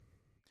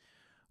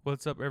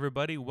What's up,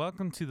 everybody?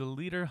 Welcome to the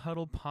Leader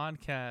Huddle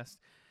podcast.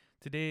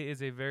 Today is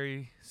a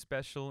very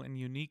special and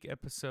unique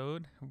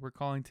episode. We're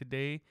calling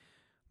today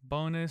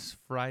Bonus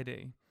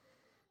Friday.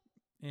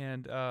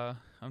 And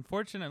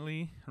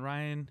unfortunately,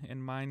 Ryan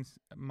and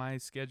my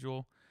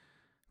schedule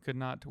could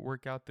not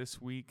work out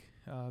this week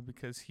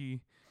because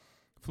he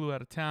flew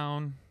out of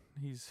town.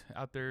 He's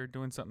out there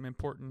doing something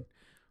important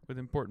with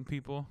important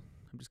people.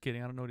 I'm just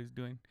kidding. I don't know what he's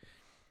doing.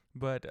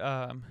 But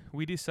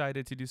we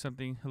decided to do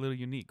something a little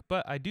unique.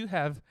 But I do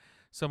have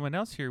someone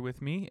else here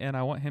with me, and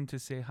I want him to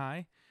say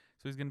hi.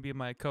 So he's going to be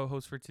my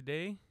co-host for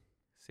today.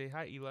 Say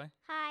hi, Eli.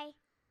 Hi.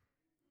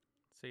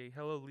 Say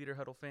hello, Leader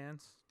Huddle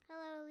fans.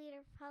 Hello,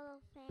 Leader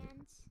Huddle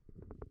fans.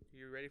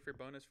 You ready for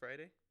Bonus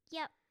Friday?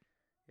 Yep.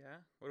 Yeah?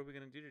 What are we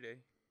going to do today?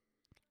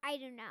 I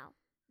don't know.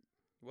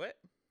 What?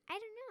 I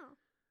don't know.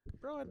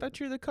 Bro, I thought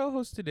you were the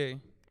co-host today.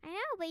 I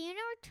know, but you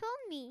never told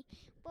me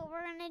what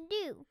we're going to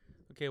do.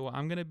 Okay, well,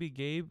 I'm going to be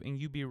Gabe, and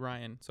you be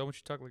Ryan. So I want you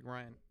to talk like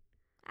Ryan.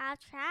 I'll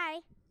try.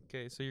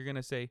 Okay, so you're going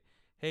to say,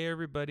 hey,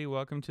 everybody,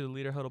 welcome to the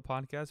Leader Huddle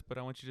podcast, but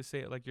I want you to say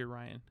it like you're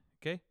Ryan.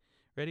 Okay?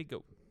 Ready?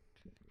 Go.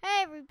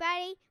 Hey,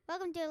 everybody.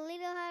 Welcome to the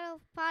Leader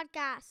Huddle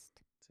podcast.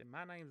 Say,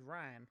 my name's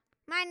Ryan.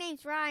 My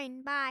name's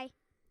Ryan. Bye.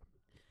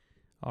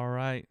 All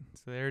right,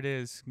 so there it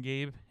is,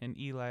 Gabe and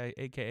Eli,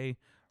 a.k.a.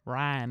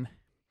 Ryan.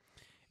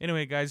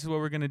 Anyway, guys, this is what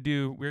we're going to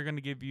do. We're going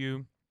to give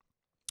you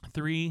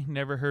 3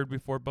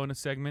 never-heard-before bonus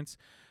segments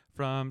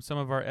from some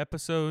of our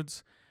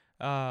episodes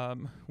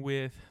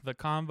with The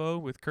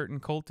Convo, with Kurt and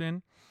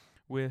Colton,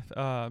 with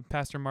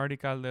Pastor Marty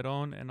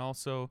Calderon, and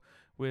also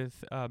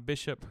with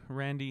Bishop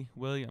Randy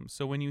Williams.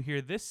 So when you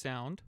hear this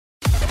sound,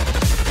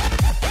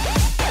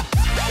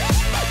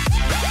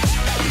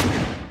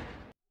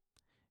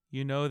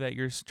 you know that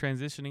you're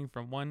transitioning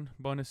from one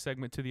bonus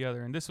segment to the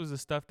other. And this was the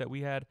stuff that we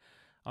had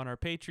on our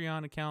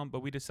Patreon account, but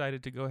we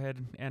decided to go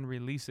ahead and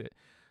release it.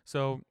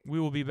 So we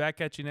will be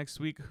back at you next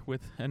week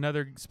with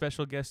another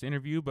special guest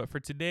interview. But for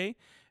today,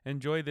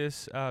 enjoy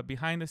this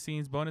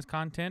behind-the-scenes bonus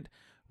content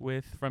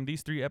from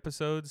these 3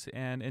 episodes,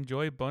 and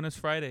enjoy Bonus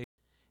Friday.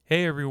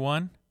 Hey,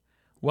 everyone.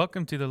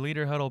 Welcome to the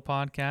Leader Huddle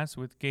podcast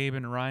with Gabe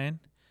and Ryan.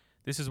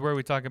 This is where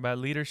we talk about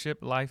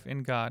leadership, life,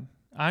 and God.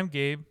 I'm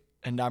Gabe.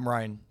 And I'm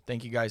Ryan.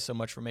 Thank you guys so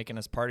much for making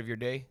us part of your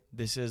day.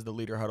 This is the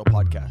Leader Huddle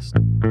podcast.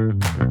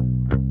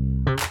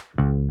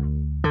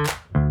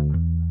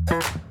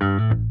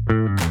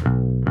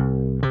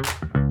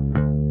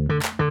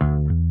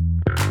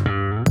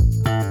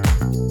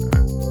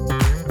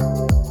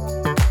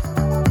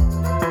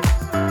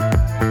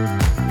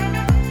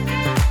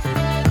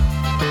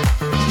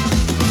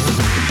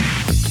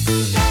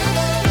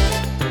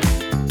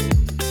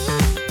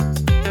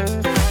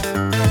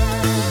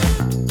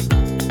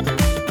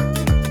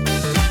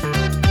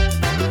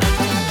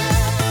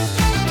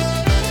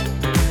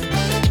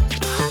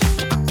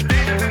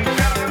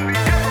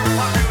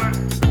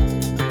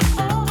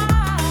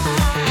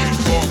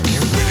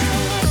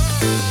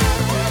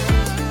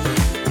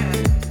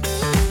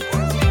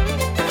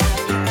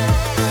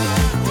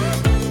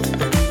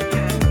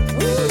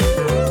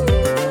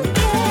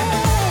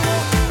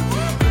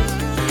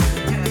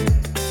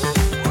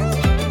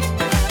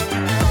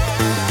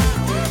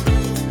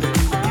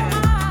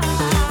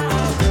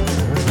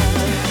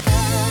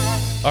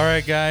 All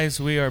right, guys,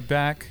 we are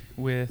back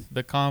with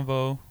The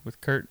Convo with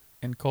Kurt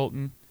and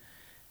Colton.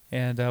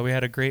 And we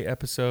had a great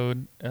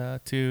episode,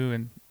 too,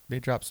 and they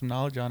dropped some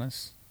knowledge on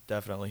us.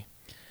 Definitely.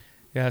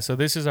 Yeah, so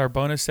this is our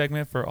bonus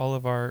segment for all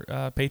of our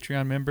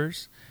Patreon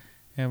members.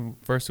 And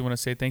first, we want to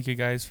say thank you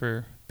guys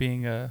for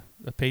being a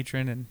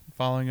patron and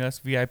following us,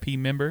 VIP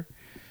member.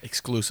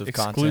 Exclusive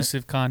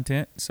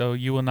content. So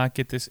you will not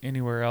get this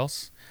anywhere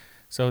else.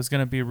 So it's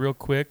going to be real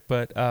quick,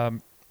 but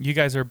you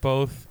guys are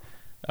both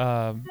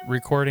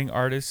recording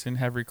artists and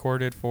have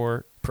recorded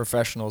for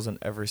professionals in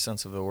every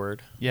sense of the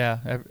word. Yeah,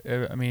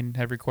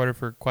 have recorded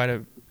for quite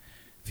a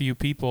few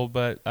people,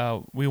 but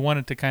we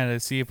wanted to kind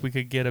of see if we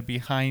could get a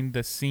behind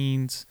the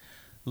scenes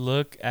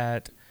look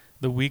at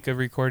the week of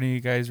recording you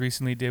guys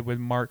recently did with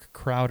Mark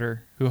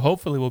Crowder, who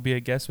hopefully will be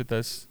a guest with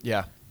us.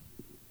 Yeah,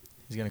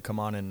 he's gonna come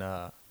on in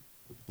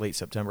late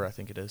September, I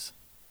think it is.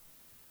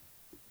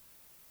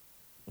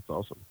 That's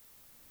awesome.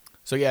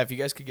 So yeah, if you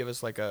guys could give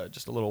us like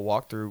just a little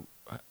walkthrough,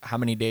 how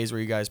many days were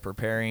you guys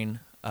preparing,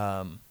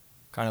 kind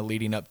of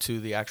leading up to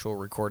the actual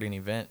recording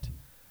event?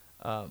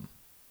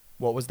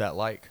 What was that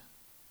like?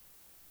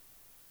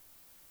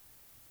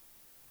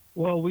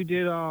 Well, we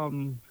did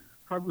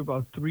probably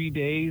about 3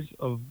 days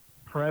of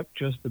prep,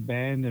 just the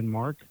band and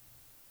Mark,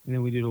 and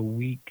then we did a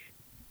week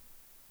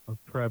of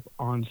prep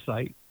on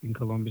site in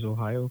Columbus,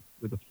 Ohio,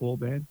 with a full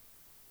band.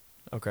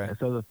 Okay. And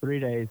so the 3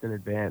 days in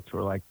advance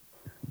were like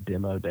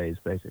demo days,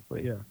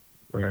 basically. Yeah.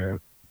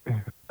 Where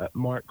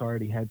Mark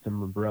already had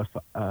some rough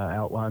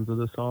outlines of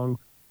the songs,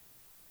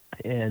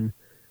 and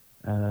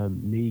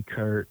me,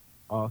 Kurt,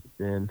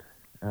 Austin,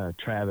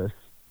 Travis,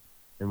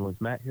 and was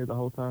Matt here the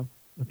whole time?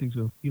 I think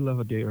so. He left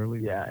a day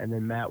early. Yeah, and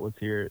then Matt was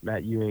here,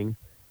 Matt Ewing,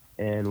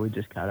 and we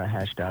just kind of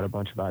hashed out a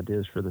bunch of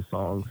ideas for the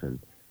songs and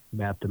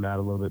mapped them out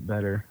a little bit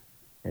better.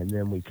 And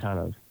then we kind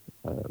of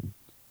So-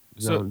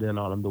 zoned in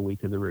on them the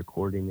week of the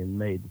recording and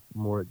made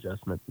more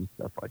adjustments and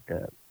stuff like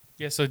that.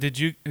 Yeah. So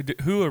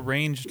who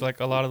arranged like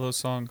a lot of those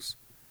songs?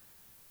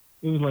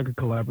 It was like a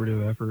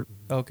collaborative effort.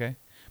 Okay.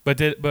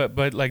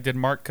 Did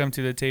Mark come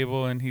to the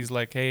table and he's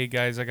like, "Hey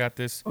guys, I got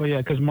this." Oh yeah,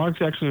 because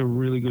Mark's actually a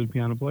really good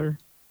piano player.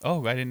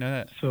 Oh, I didn't know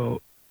that.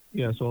 So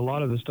yeah, so a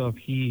lot of the stuff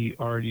he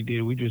already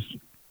did. We just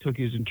took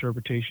his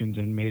interpretations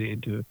and made it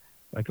into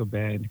like a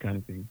band kind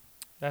of thing.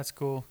 That's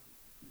cool.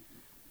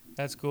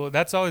 That's cool.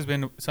 That's always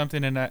been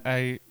something, and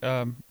I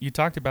you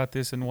talked about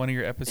this in one of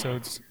your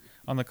episodes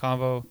on the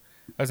convo.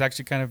 I was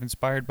actually kind of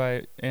inspired by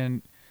it,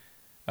 and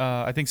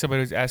I think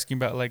somebody was asking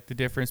about like the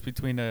difference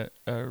between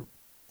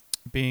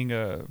being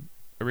a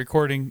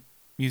recording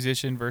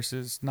musician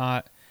versus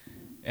not.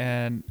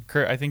 And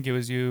Kurt, I think it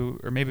was you,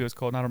 or maybe it was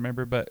Colton, I don't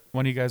remember, but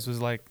one of you guys was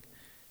like,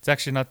 it's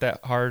actually not that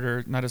hard,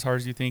 or not as hard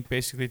as you think.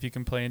 Basically, if you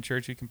can play in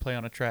church, you can play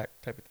on a track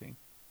type of thing.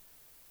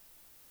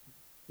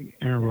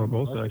 Aaron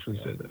Barbosa actually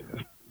said that.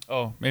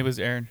 Oh, maybe it was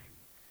Aaron.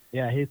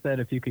 Yeah, he said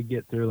if you could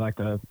get through like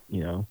a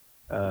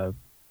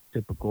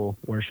typical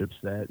worship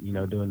set,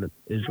 doing the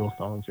Israel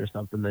songs or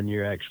something, then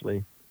you're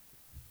actually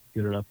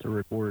good enough to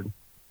record.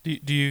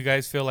 Do you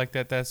guys feel like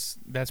that's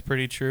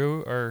pretty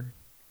true, or?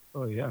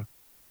 Oh yeah.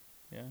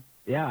 Yeah.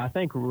 Yeah, I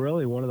think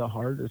really one of the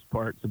hardest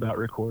parts about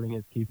recording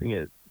is keeping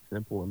it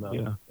simple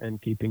enough and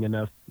keeping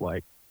enough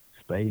like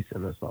space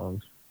in the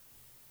songs.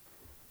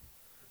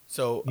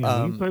 So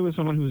Yeah, when you play with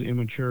someone who's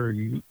immature,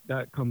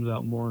 that comes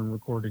out more in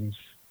recordings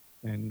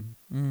and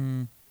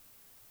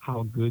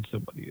how good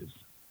somebody is.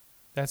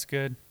 That's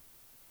good.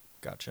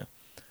 Gotcha.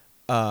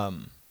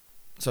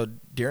 So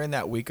during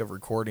that week of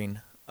recording,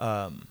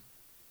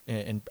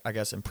 and I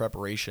guess in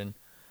preparation,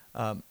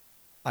 I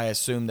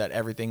assume that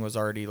everything was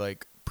already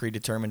like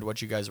predetermined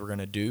what you guys were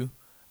gonna do,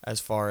 as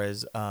far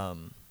as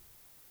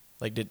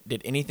like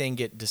did anything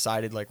get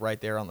decided like right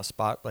there on the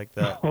spot, like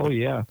the Oh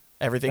yeah.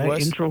 everything That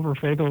was? intro for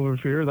Faith Over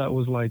Fear, that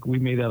was like we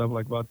made that up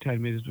like about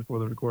 10 minutes before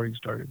the recording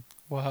started.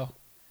 Wow.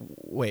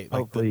 Wait, like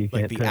Hopefully you the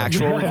can't tell.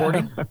 actual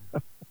recording,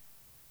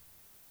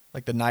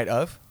 like the night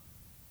of?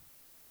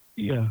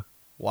 Yeah,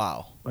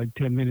 Wow. like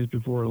 10 minutes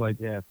before, like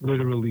Yeah,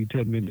 literally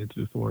 10 minutes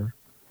before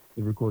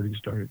the recording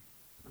started.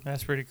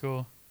 That's pretty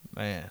cool.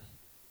 Man,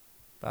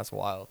 that's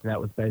wild. that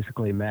was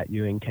basically Matt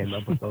Ewing came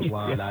up with the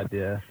line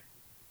idea,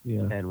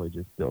 Yeah. and we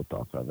just built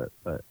off of it.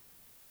 But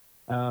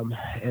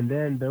and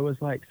then there was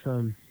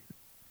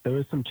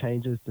some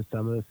changes to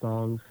some of the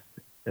songs,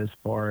 as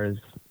far as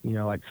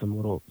like some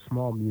little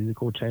small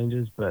musical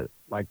changes, but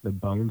like the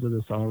bones of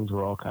the songs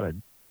were all kind of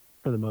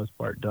for the most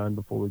part done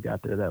before we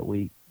got there that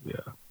week. Yeah.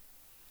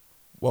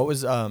 What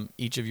was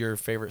each of your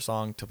favorite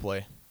song to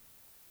play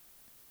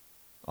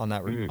on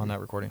that on that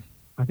recording?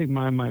 I think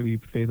mine might be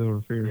Faith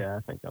Over Fear. Yeah, I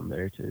think I'm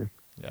there too.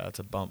 Yeah, that's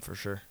a bump for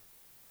sure.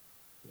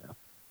 Yeah.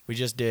 We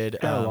just did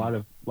Got a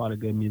lot of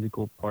good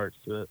musical parts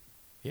to it.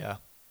 yeah.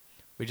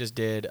 We just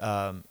did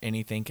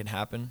Anything Can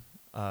Happen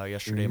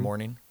yesterday Mhm.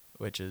 morning,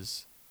 which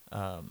is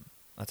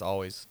that's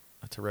always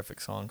a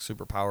terrific song,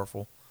 super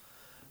powerful.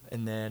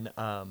 And then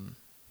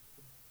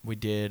we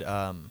did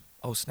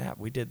oh snap,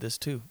 we did this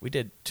too. We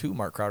did 2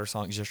 Mark Crowder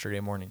songs yesterday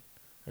morning.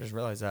 I just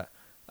realized that.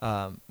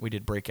 We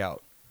did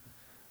Breakout,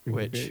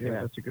 which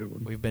Yeah, that's a good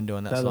one. we've been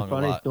doing that So song the a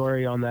funny lot.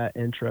 story on that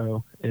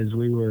intro is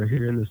we were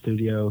here in the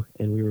studio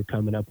and we were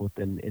coming up with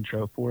an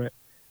intro for it.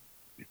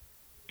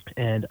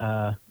 And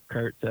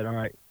Kurt said, all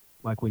right,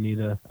 like we need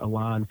a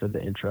line for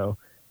the intro.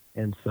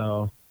 And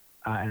so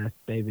I asked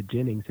David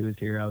Jennings, who was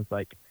here, I was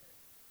like,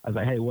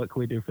 hey, what can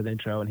we do for the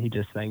intro? And he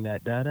just sang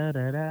that da da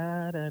da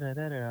da da da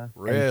da da.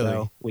 Really? And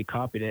so we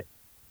copied it.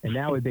 And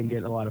now we've been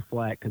getting a lot of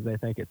flack because they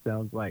think it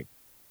sounds like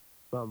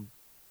some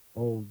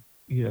old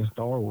Yeah.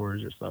 Star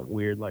Wars or something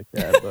weird like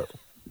that. But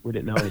we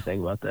didn't know anything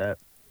about that.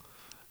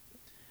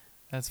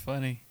 That's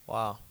funny.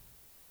 Wow.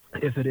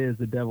 If it is,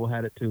 the devil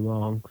had it too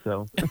long.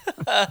 So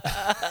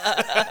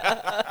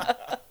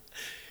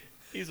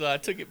He's like, I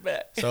took it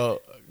back.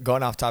 So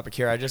going off topic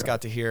here, I just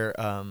got to hear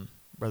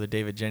Brother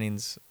David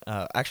Jennings.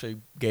 Actually,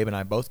 Gabe and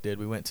I both did.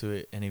 We went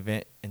to an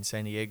event in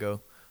San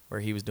Diego where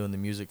he was doing the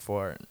music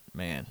for it.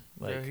 Man,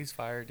 like Bro, he's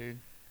fired, dude.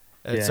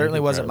 it Yeah, certainly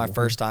he's wasn't my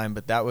incredible. first time,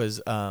 but that was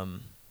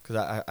because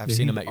I've Yeah,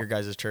 seen him he's at your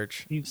guys'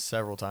 church he's-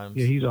 several times.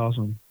 Yeah, he's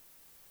awesome.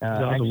 He's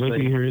awesome. Wait till you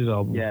actually, hear his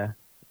album. yeah,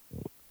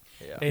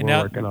 Yeah. Hey, we're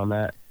now working on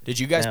that. Did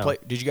you guys now. play?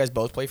 Did you guys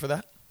both play for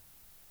that?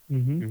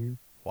 Mm-hmm. Mhm.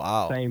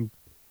 Wow. Same,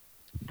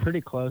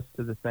 pretty close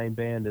to the same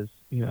band as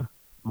Yeah.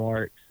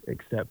 Mark's,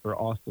 except for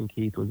Austin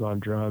Keith was on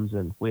drums,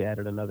 and we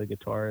added another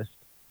guitarist.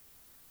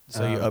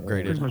 So you yeah,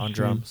 upgraded Pretty much on same-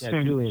 drums. Yeah,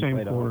 Same, Julian same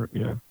played on chord. it,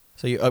 Yeah.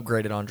 So you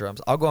upgraded on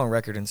drums. I'll go on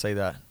record and say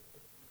that.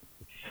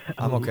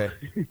 I'm okay.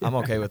 I'm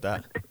okay with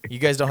that. You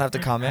guys don't have to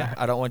comment.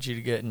 I don't want you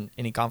to get in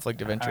any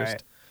conflict of All interest.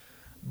 right.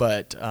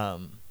 But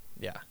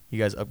yeah, you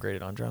guys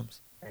upgraded on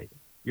drums.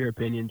 Your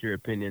opinion's your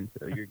opinion,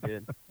 so you're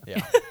good.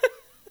 Yeah.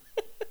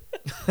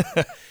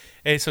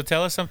 Hey, so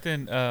tell us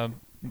something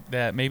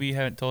that maybe you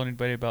haven't told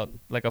anybody about,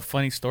 like a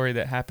funny story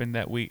that happened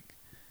that week.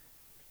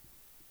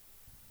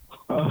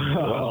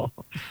 Well,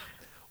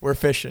 We're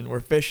fishing. We're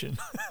fishing.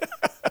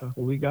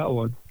 We got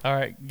one. All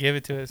right, give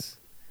it to us.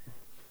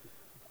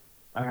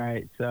 All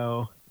right,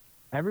 so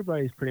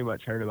everybody's pretty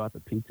much heard about the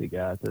pizza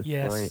guy at this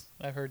Yes, point,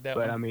 I've heard that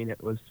but I one. mean,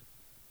 it was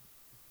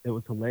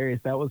hilarious.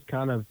 That was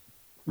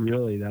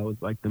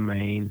like the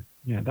main.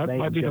 Yeah, that Main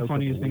might be the joke of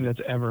funniest the thing week.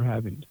 that's ever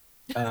happened.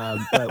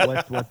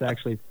 But what's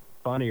actually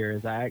funnier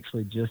is I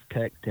actually just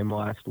texted him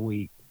last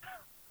week.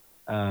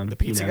 The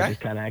pizza guy?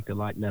 Just kind of acted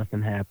like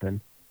nothing happened.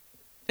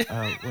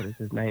 What is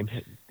his name?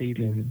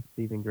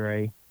 Stephen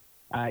Gray.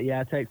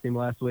 Yeah, I texted him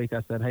last week.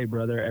 I said, "Hey,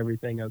 brother,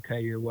 everything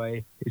okay your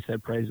way?" He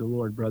said, "Praise the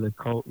Lord, brother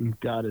Colton.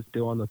 God is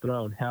still on the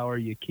throne. How are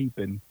you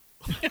keeping?"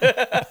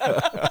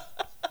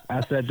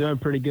 I said, "Doing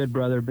pretty good,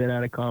 brother. Been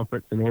at a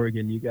conference in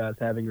Oregon. You guys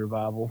having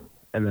revival?"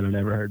 And then I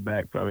never heard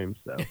back from him.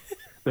 So,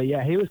 but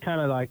yeah, he was kind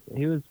of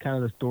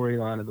the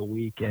storyline of the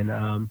week.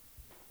 And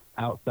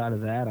outside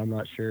of that, I'm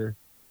not sure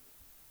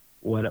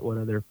what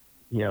other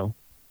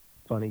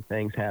funny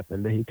things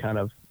happened. He kind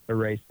of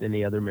erased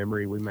any other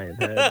memory we may have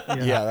had.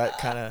 Yeah,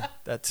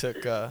 that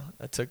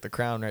took the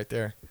crown right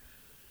there.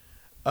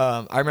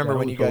 I remember That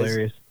when was you guys.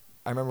 hilarious.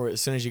 I remember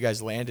as soon as you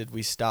guys landed,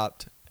 we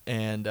stopped,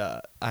 and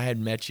I had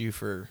met you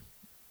for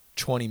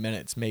 20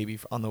 minutes maybe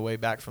on the way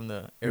back from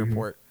the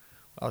airport.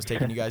 I was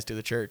taking you guys to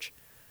the church,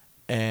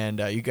 and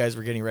you guys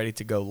were getting ready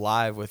to go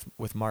live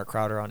with Mark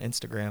Crowder on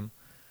Instagram.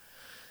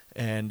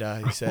 And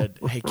he said,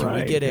 "Hey, can we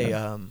Right, get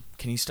yeah.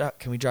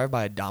 can we drive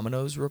by a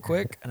Domino's real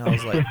quick?" And I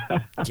was like,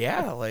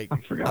 "Yeah, like I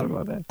forgot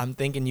about that. I'm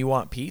thinking you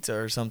want pizza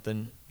or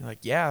something." You're like,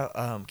 "Yeah,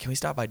 can we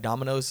stop by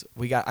Domino's?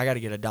 I got to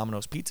get a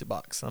Domino's pizza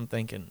box." I'm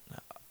thinking,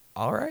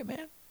 "All right,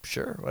 man,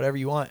 sure, whatever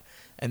you want."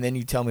 And then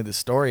you tell me the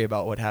story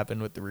about what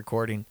happened with the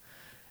recording,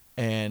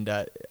 and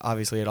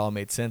obviously it all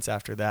made sense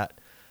after that.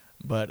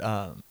 But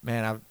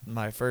man,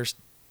 my first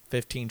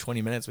 15,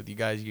 20 minutes with you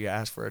guys, you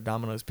asked for a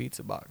Domino's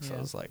pizza box. Yeah.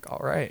 I was like, all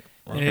right,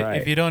 well, And Right.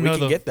 if you don't we know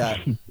can get that.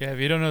 if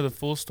you don't know the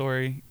full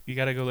story, you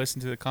got to go listen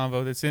to the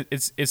convo.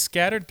 It's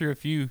scattered through a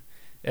few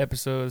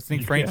episodes. I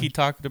think Yeah. Frankie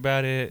talked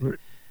about it.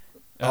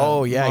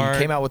 Oh yeah, Mark- you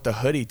came out with the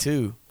hoodie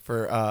too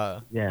for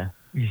Yeah.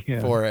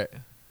 Yeah. for it.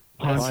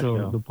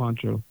 Poncho. The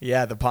poncho.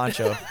 Yeah, the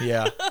poncho.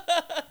 Yeah.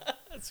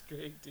 That's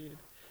great, dude.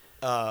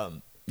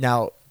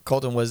 Now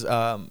Colton was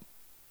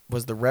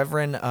the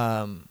Reverend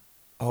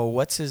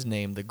what's his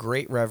name? The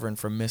Great Reverend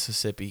from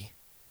Mississippi,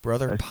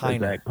 Brother That's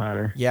Piner. Zach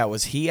Piner. Yeah,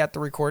 was he at the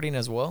recording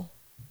as well?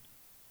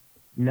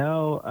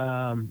 No,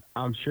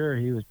 I'm sure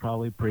he was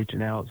probably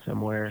preaching out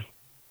somewhere.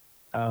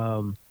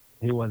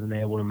 He wasn't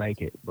able to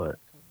make it, but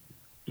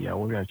we're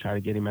gonna try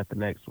to get him at the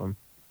next one.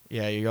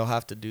 Yeah, you'll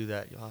have to do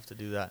that. You'll have to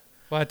do that.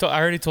 Well, I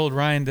already told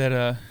Ryan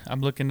that I'm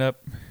looking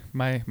up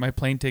my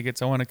plane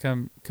tickets. I want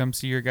to come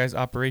see your guys'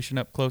 operation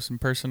up close and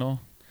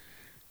personal.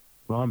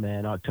 Come on,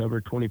 man. October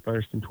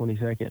 21st and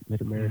 22nd,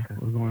 Mid America.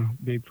 We're going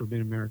big for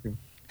Mid America.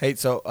 Hey,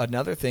 so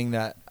another thing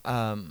that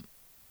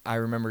I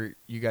remember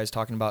you guys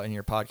talking about in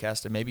your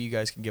podcast, and maybe you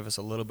guys can give us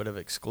a little bit of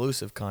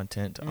exclusive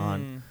content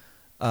on,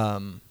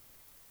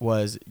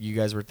 was you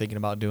guys were thinking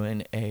about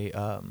doing a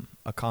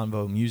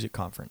Convo music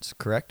conference,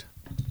 correct?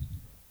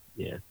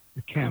 Yeah.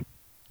 The camp.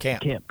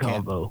 Camp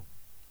Combo.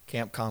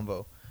 Camp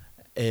Convo.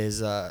 Is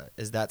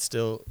that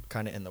still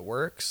kind of in the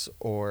works,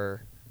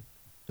 or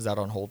is that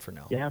on hold for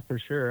now? Yeah, for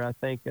sure. I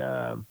think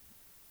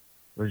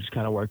we're just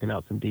kind of working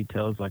out some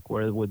details, like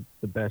where would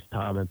the best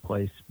time and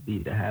place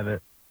be to have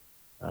it,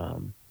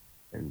 and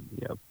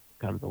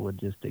kind of the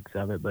logistics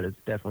of it. But it's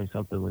definitely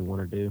something we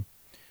want to do.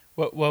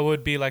 What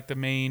would be like the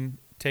main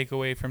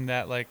takeaway from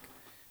that? Like,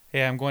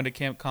 hey, I'm going to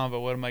Camp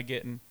Convo. What am I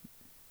getting?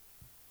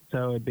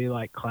 So it'd be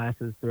like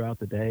classes throughout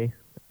the day,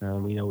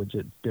 with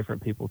just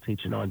different people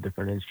teaching on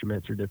different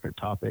instruments or different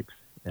topics,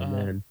 and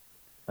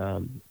Uh-huh.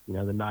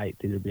 then the night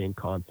either being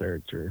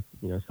concerts or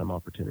some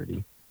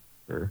opportunity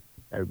for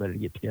everybody to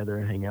get together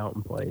and hang out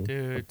and play. Dude,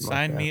 something like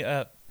sign that. me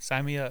up.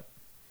 Sign me up.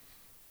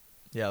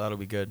 Yeah, that'll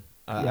be good.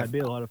 Yeah, it'd be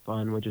a lot of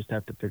fun. We just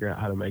have to figure out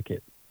how to make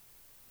it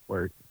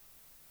work.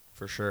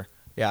 For sure.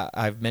 Yeah,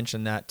 I've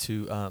mentioned that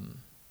to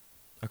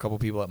a couple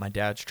people at my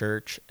dad's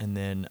church, and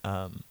then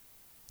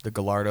the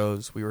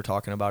Gallardos. We were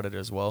talking about it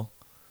as well.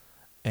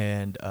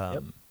 And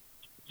Shout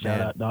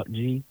man, out Doc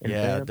G. and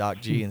yeah, Sam. Doc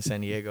G in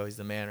San Diego. He's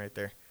the man right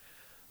there.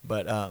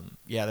 But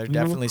yeah, there You know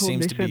what's definitely cool?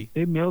 seems They to said be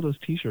They mailed us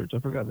T-shirts. I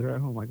forgot they're at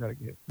home. I gotta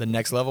get. the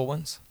next level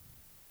ones.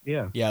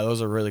 Yeah. Yeah,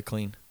 those are really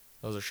clean.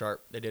 Those are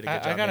sharp. They did a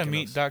good job. I gotta making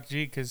meet those. Doc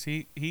G because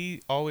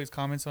he always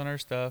comments on our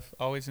stuff.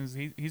 Always,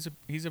 he's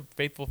a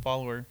faithful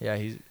follower. Yeah,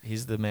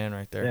 he's the man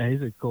right there. Yeah,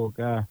 he's a cool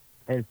guy.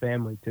 And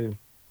family too.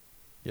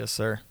 Yes,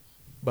 sir.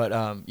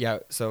 But yeah,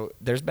 so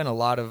there's been a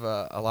lot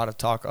of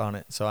talk on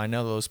it. So I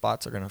know those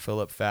spots are gonna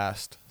fill up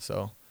fast.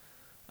 So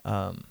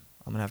I'm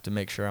gonna have to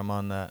make sure I'm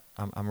on that.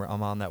 I'm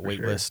on that For wait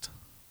sure. list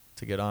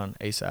to get on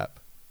ASAP.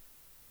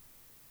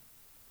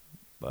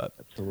 But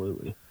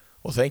Absolutely.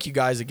 well, thank you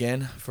guys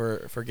again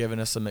for giving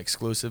us some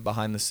exclusive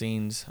behind the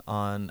scenes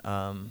on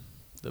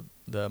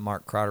the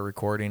Mark Crowder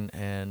recording,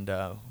 and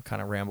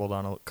kind of rambled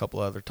on a couple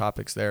other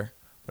topics there.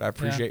 But I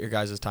appreciate your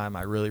guys' time.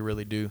 I really,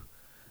 really do.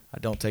 I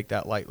don't take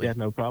that lightly. Yeah,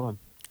 no problem.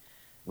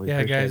 We Yeah,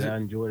 appreciate guys, it. I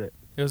enjoyed it.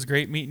 It was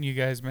great meeting you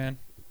guys, man.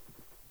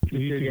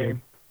 You too, Gabe.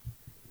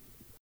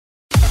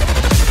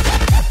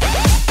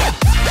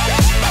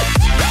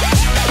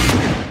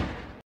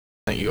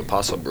 Thank you,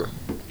 Apostle Brew,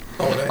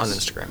 Oh, nice. on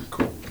Instagram.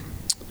 Cool.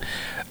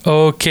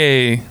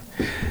 Okay.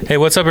 Hey,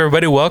 what's up,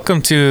 everybody?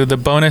 Welcome to the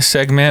bonus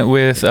segment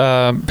with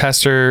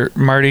Pastor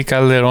Marty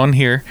Calderon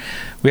here.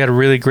 We had a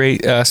really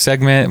great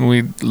segment, and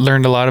we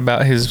learned a lot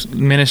about his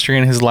ministry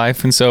and his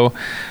life. And so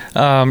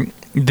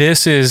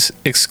this is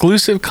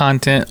exclusive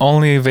content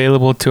only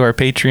available to our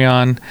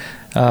Patreon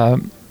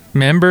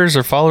members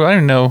or followers. I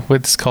don't know what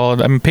it's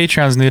called. I mean,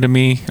 Patreon's new to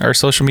me. Our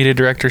social media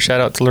director, shout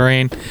out to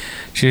Lorraine.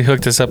 She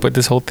hooked us up with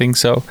this whole thing.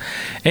 So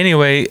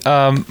anyway,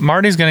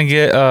 Marty's going to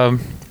get... well,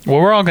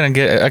 we're all going to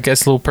get, I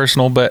guess, a little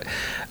personal, but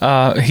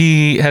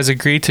he has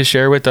agreed to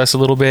share with us a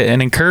little bit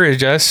and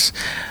encourage us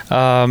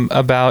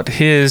about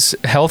his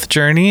health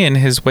journey and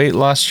his weight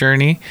loss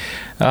journey.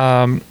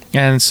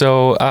 And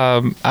so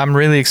I'm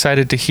really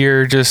excited to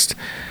hear just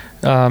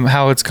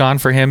how it's gone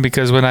for him,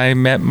 because when I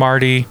met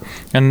Marty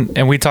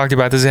and we talked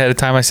about this ahead of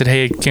time, I said,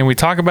 hey, can we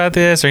talk about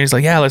this? And he's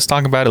like, yeah, let's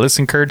talk about it. Let's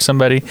encourage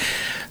somebody.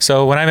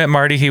 So when I met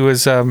Marty, he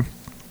was a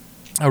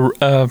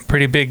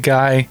pretty big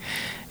guy.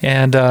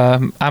 And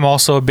I'm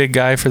also a big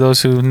guy, for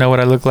those who know what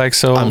I look like.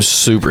 So I'm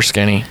super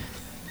skinny.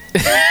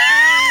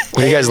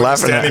 What are you guys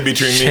laughing Standing at?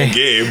 between me and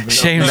Gabe.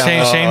 shame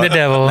the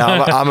devil. No,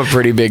 I'm a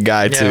pretty big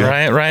guy too.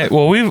 Yeah, right.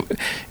 Well,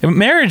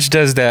 marriage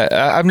does that.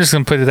 I'm just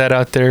gonna put that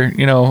out there.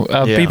 You know,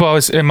 people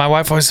always, and my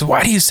wife always says,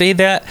 "Why do you say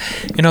that?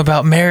 You know,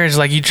 about marriage?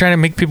 Like you trying to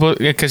make people?"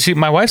 Because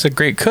my wife's a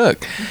great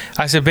cook.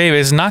 I said, "Babe,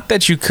 it's not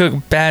that you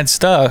cook bad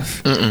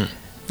stuff."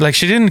 Like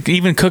she didn't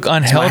even cook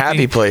unhealthy. My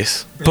happy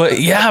place. But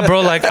yeah,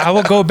 bro, like I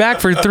will go back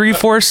for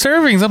 3-4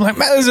 servings. I'm like,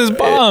 man, this is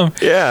bomb.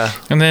 Yeah.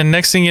 And then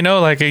next thing you know,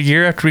 like a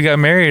year after we got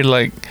married,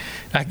 like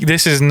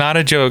this is not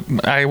a joke.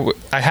 I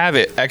have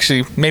it,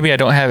 actually. Maybe I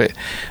don't have it,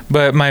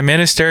 but my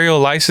ministerial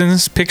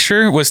license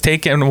picture was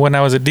taken when I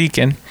was a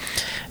deacon,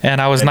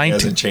 and I was And 19. He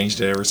hasn't changed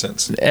it ever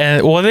since.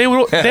 And well, they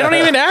don't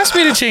even ask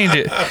me to change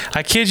it.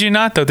 I kid you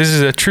not, though. This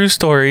is a true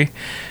story.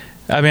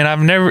 I mean,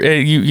 I've never,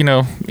 you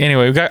know.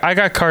 Anyway, I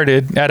got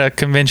carded at a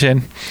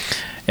convention,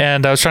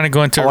 and I was trying to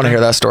go into. I want to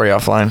hear that story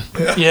offline.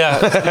 Yeah,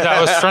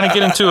 I was trying to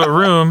get into a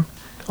room.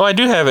 Oh, I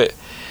do have it.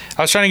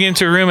 I was trying to get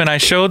into a room, and I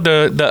showed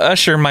the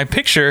usher my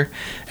picture,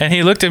 and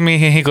he looked at me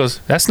and he goes,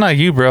 "That's not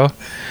you, bro.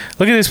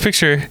 Look at this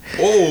picture."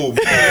 Oh,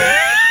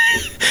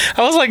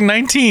 I was like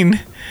 19.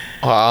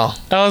 Wow.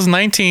 I was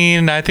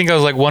 19. I think I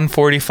was like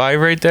 145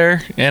 right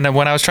there. And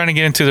when I was trying to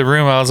get into the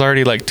room, I was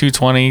already like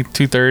 220,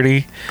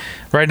 230.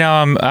 Right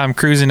now, I'm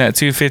cruising at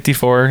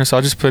 254. So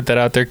I'll just put that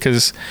out there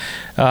because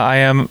I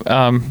am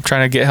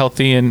trying to get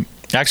healthy. And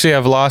actually,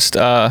 I've lost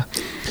July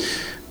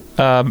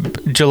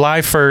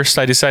 1st.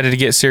 I decided to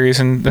get serious,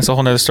 and that's a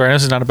whole nother story. I know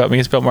this is not about me.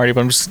 It's about Marty,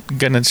 but I'm just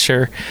going to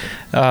share.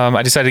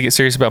 I decided to get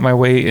serious about my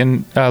weight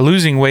and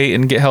losing weight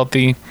and get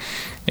healthy.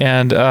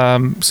 And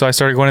so I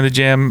started going to the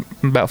gym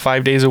about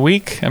 5 days a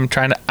week. I'm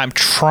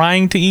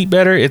trying to eat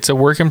better. It's a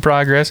work in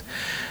progress.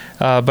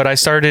 But I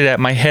started at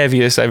my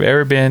heaviest I've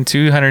ever been,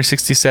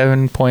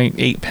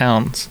 267.8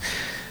 pounds.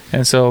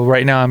 And so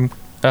right now I'm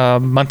a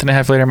month and a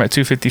half later, I'm at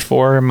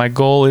 254. And my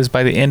goal is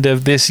by the end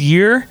of this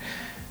year,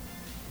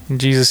 in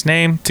Jesus'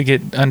 name, to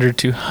get under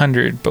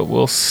 200. But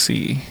we'll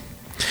see.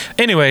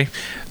 Anyway,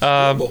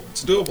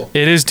 it's doable.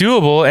 it is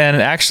doable,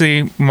 and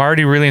actually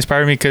Marty really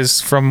inspired me because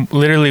from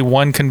literally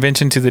one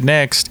convention to the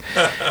next,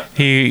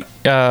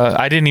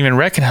 I didn't even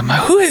recognize him.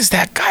 Who is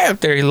that guy up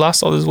there? He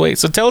lost all his weight.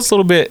 So tell us a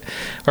little bit,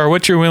 or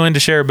what you're willing to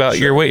share about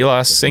your weight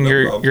loss and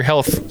your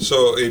health.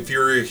 So if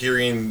you're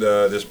hearing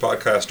this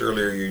podcast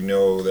earlier, you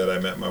know that I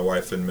met my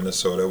wife in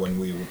Minnesota when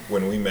we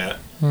met.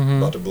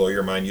 About to blow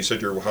your mind. You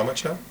said you're how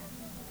much now?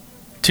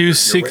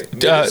 It's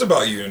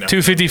about you now.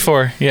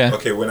 254. Yeah.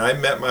 Okay, when I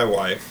met my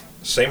wife,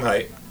 same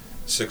height,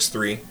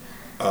 6'3",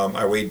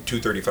 I weighed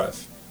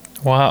 235.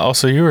 Wow.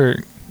 So you were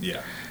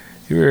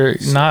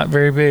not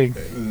very big.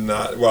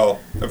 Not well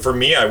for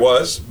me. I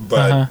was,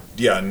 but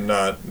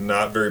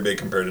not very big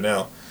compared to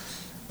now.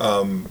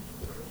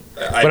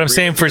 But I'm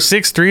saying for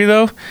 6'3"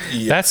 though,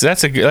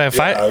 that's a good. I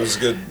was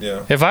good.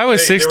 Yeah. If I was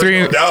 6'3",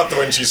 there was no doubt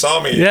when she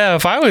saw me. Yeah,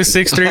 if I was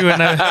 6'3",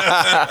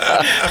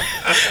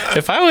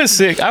 if I was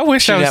 6, I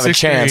wish I was 6'3". Have a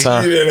chance,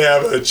 huh? You didn't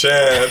have a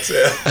chance.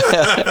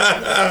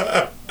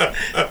 Yeah.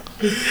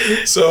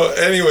 So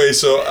anyway,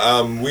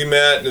 we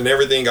met and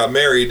everything, got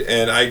married,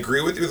 and I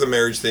agree with you with the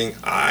marriage thing.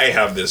 I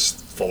have this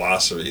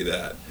philosophy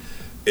that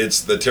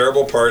it's the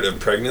terrible part of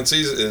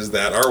pregnancies is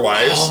that our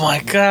wives, oh my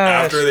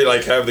god, after they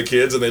have the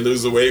kids and they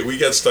lose the weight, we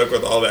get stuck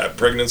with all that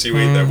pregnancy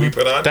weight that we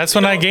put on. That's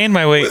when I gained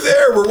my weight.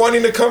 We're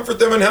wanting to comfort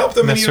them and help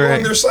them and eat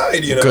along their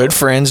side. You know, good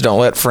friends don't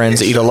let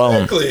friends eat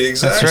alone. Exactly.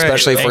 That's right.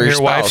 Especially for your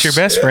spouse. Wife's your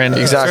best friend.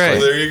 Exactly. Right.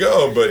 So there you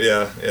go. But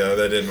yeah,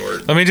 that didn't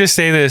work. Let me just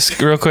say this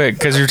real quick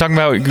because you're talking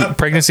about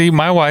pregnancy.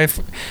 My wife,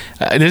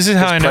 this is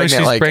how I know she's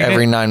like pregnant.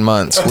 Every 9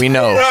 months. We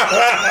know.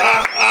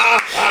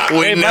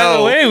 Hey, by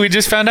the way, we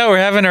just found out we're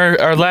having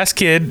our last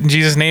kid.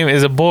 Jesus' name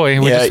is a boy.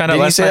 We just found out did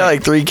you last say night. that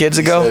like 3 kids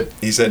ago?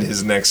 He said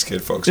his next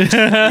kid, folks.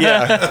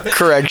 Yeah.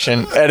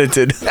 Correction.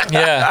 Edited.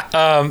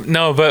 Yeah.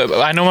 No, but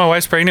I know my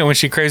wife's pregnant when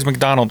she craves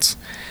McDonald's.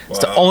 It's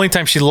the only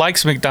time she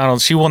likes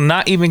McDonald's. She will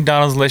not eat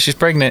McDonald's unless she's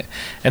pregnant.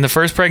 And the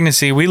first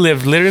pregnancy, we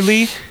lived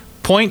literally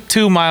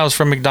 0.2 miles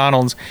from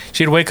McDonald's.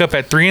 She'd wake up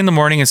at 3 in the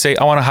morning and say,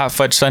 I want a hot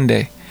fudge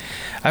sundae.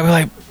 I'd be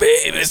like,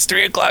 babe, it's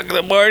 3 o'clock in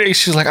the morning.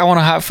 She's like, I want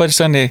a hot fudge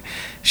sundae.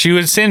 She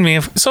would send me.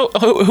 So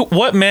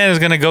what man is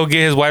going to go get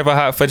his wife a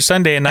hot fudge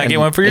sundae and not get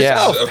one for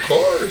yourself? Of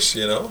course,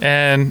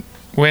 And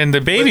when the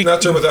baby... With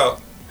nuts or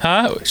without?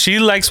 Huh? She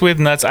likes with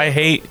nuts. I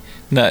hate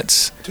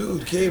nuts.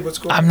 Dude, Gabe, what's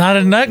going on? I'm not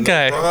a nut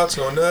guy. No brats,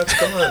 no nuts.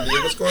 Come on,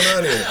 dude. What's going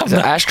on here? He's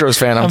an Astros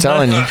fan, I'm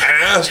telling you.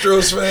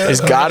 Astros fan?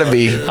 It's got to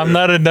be. I'm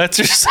not a nuts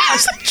or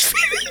sausage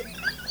fan.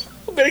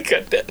 I'm going to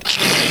cut that.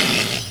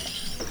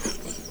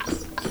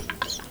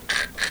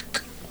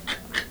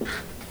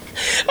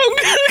 I'm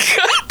going to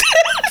cut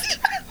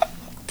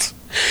that.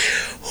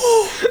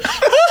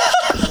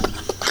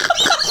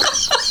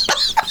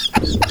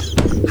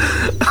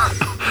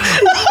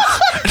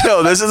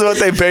 No, this is what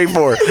they pay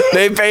for.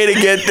 They pay to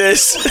get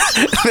this.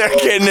 They're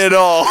getting it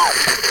all.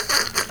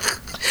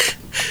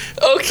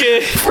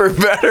 Okay. For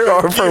better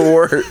or for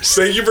worse.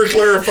 Thank you for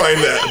clarifying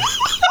that.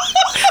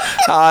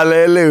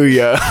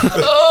 Hallelujah.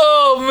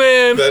 Oh,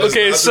 man. That is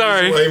Okay, not the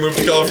sorry. reason why you moved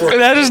to California.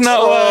 That is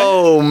not why.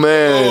 Oh,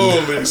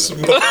 man. Holy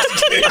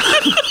smokes, Gabe.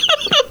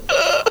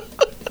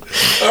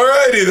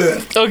 Alrighty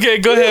then. Okay,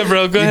 go ahead,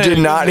 bro. Go You ahead. did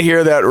not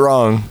hear that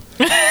wrong.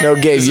 No,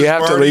 Gabe, This you is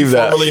have to Marty, leave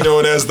that. formerly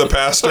known as the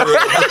pastor of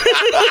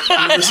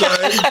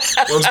Riverside.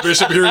 Once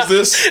Bishop hears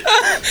this,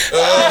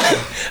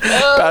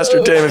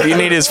 Pastor Tim, if you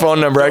need his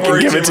phone number, I can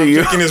give it to I'm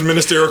you. taking his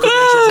ministerial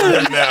credentials from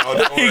him now.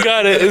 Don't He worry.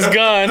 got it. It's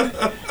gone.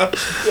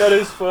 That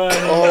is fun.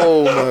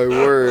 Oh, my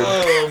word.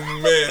 Oh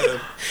man.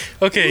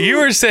 Okay, you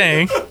were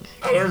saying I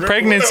don't remember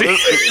pregnancy. what I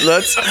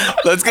was saying.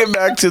 Let's get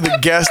back to the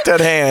guest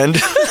at hand.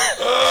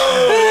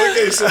 Oh,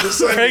 okay. So the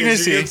Sundays,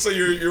 Pregnancy. so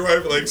your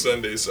wife likes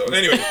Sundays. So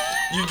anyway,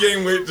 you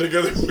gain weight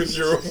together with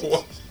your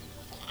wife.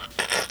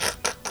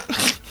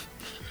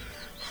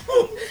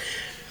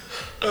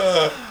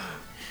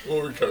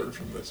 We'll recover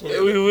from this. We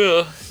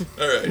will.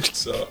 All right.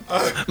 So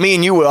Me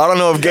and you will. I don't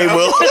know if Gabe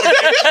will.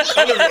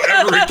 I'll never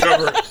ever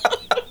recover.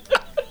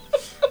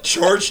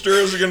 Church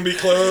stores are gonna be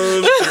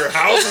closed. Your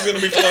house is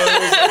gonna be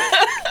closed.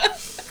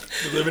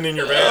 You're living in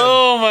your van.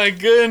 Oh my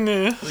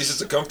goodness. At least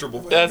it's a comfortable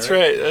van. That's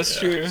right. That's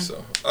true.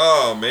 So,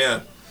 oh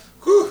man.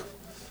 Whew.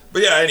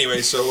 But yeah.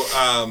 Anyway, so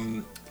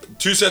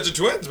 2 sets of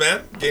twins,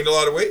 man, gained a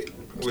lot of weight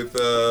with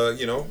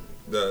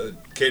the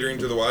catering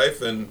to the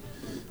wife and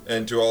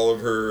to all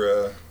of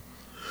her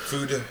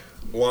food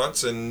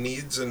wants and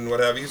needs and what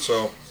have you.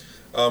 So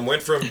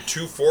went from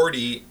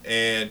 240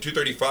 and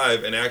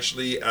 235, and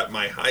actually at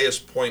my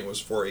highest point was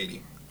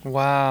 480.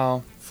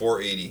 Wow.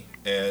 480,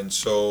 and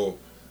so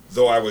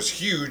though I was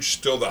huge,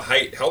 still the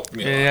height helped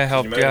me a lot. Yeah, 'Cause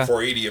helped, you imagine yeah.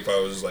 480 if I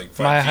was like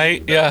 5 My feet,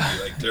 height, that'd yeah.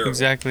 be, like, terrible.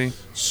 Exactly.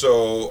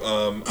 So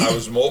I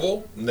was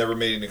mobile, never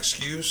made an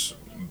excuse.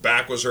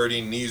 Back was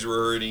hurting, knees were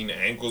hurting,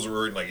 ankles were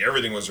hurting, like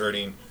everything was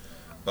hurting.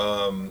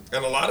 And a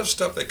lot of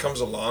stuff that comes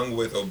along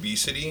with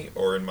obesity,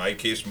 or in my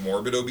case,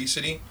 morbid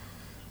obesity,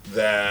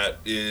 that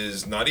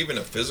is not even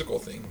a physical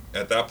thing.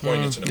 At that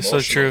point, it's an it's so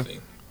emotional true.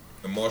 thing.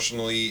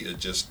 Emotionally, it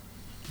just...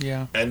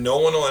 Yeah. And no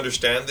one will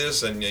understand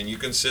this, and you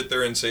can sit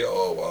there and say,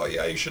 "Oh, well,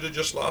 yeah, you should have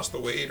just lost the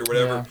weight or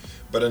whatever." Yeah.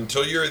 But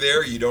until you're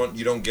there, you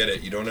don't get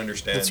it. You don't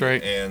understand. That's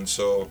right. And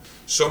so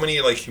many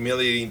like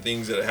humiliating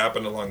things that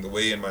happened along the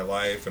way in my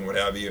life and what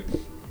have you,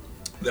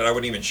 that I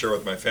wouldn't even share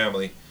with my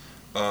family.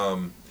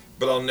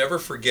 But I'll never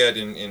forget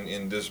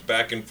in this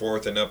back and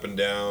forth and up and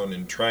down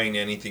and trying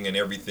anything and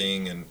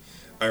everything. And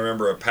I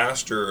remember a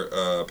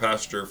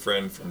pastor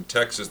friend from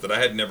Texas that I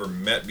had never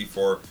met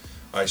before.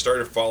 I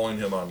started following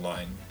him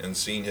online and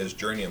seeing his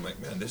journey. I'm like,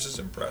 man, this is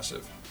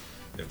impressive.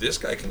 If this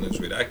guy can lose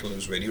weight, I can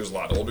lose weight. He was a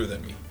lot older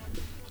than me,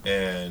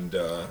 and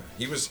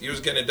he was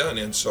getting it done.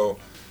 And so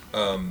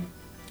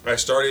I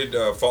started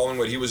following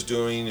what he was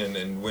doing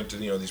and went to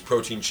these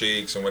protein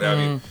shakes and what have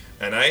you.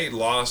 And I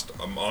lost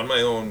on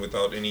my own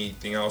without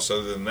anything else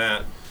other than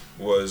that.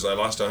 I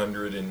lost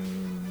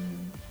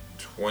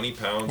 120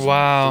 pounds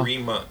Wow. in 3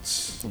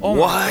 months. Oh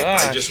What? my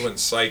gosh. I just went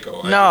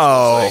psycho. No.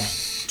 I just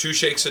was like 2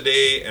 shakes a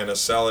day and a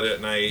salad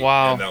at night.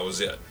 Wow. And that was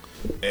it.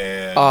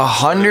 And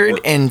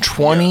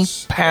 120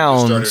 yes, I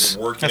pounds.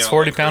 started working That's out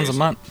 40 like pounds a crazy.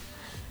 month.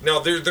 Now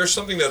there's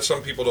something that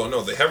some people don't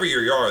know. The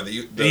heavier you are,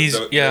 the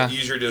Yeah.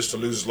 easier it is to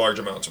lose large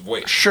amounts of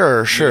weight.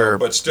 Sure.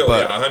 But still,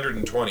 yeah,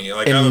 120.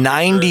 Like, I'm a in big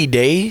 90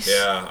 days?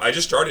 Yeah, I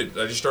just started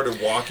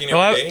walking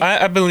No, every day.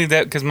 I believe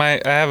that because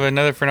I have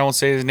another friend. I won't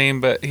say his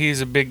name, but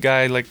he's a big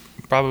guy, like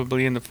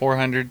probably in the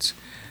 400s.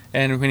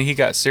 And when he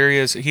got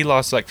serious, he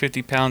lost like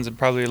 50 pounds in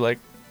probably like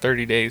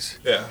 30 days.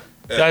 Yeah.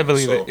 I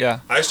believe it, yeah.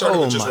 I started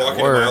Oh with just my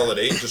walking word. a mile a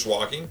day, just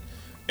walking.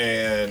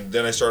 And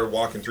then I started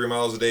walking 3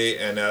 miles a day,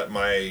 and at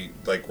my,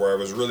 like, where I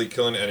was really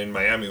killing it, and in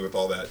Miami with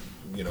all that,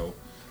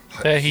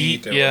 That heat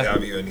heat, and yeah. what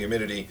have you, and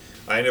humidity,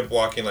 I ended up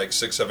walking like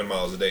 6-7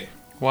 miles a day.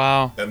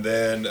 Wow. And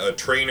then a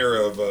trainer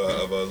of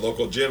a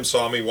local gym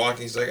saw me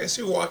walking. He's like, I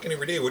see you walking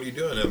every day. What are you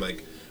doing? And I'm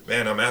like,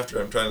 man, I'm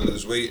trying to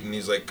lose weight. And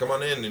he's like, come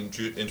on in and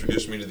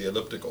introduce me to the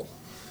elliptical.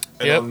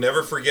 And Yep. I'll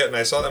never forget. And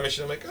I saw that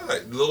machine. I'm like, oh,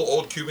 little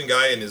old Cuban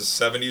guy in his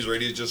 70s,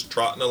 right? He's just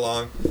trotting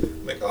along.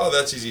 I'm like, oh,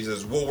 that's easy. He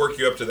says, we'll work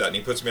you up to that. And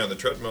he puts me on the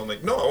treadmill. I'm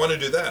like, no, I want to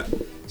do that.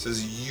 He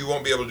says, you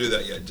won't be able to do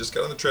that yet. Just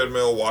get on the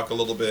treadmill, walk a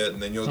little bit,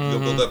 and then you'll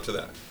build up to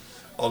that.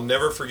 I'll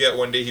never forget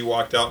one day he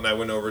walked out and I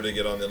went over to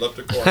get on the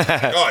elliptical. I was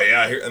like, oh,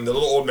 yeah. And the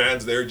little old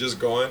man's there just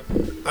going.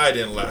 I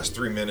didn't last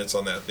 3 minutes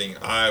on that thing.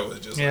 I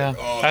was just like,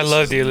 oh, I this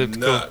love is the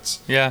elliptical.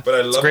 nuts. Yeah. But I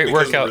It's love a great it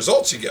because workout. of the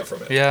results you get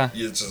from it. Yeah.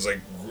 It's just like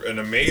an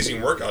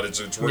amazing workout.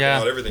 It's working Yeah.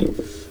 out everything.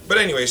 But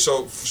anyway,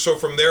 so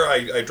from there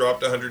I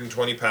dropped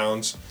 120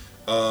 pounds,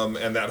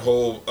 and that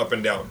whole up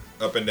and down,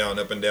 to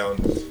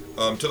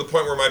the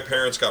point where my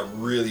parents got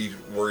really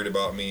worried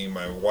about me.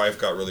 My wife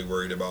got really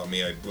worried about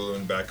me. I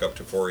ballooned back up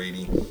to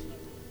 480,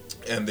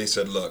 and they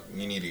said, look,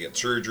 you need to get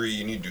surgery.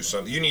 You need to do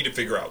something. You need to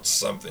figure out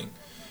something.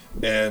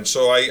 And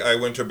so I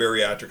went to a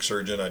bariatric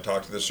surgeon. I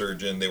talked to the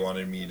surgeon. They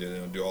wanted me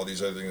to do all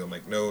these other things. I'm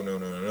like,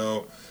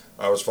 no.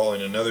 I was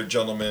following another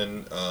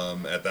gentleman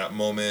at that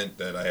moment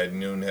that I had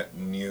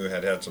knew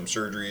had some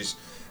surgeries,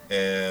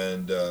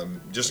 and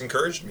just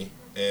encouraged me.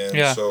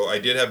 And so I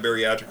did have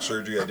bariatric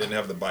surgery. I didn't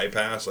have the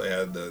bypass. I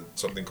had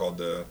something called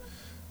the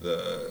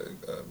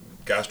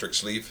gastric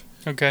sleeve.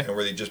 Okay. And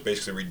where they just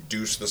basically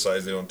reduce the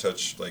size. They don't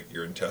touch like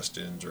your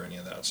intestines or any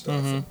of that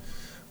stuff.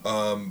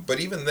 Mm-hmm. But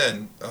even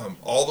then,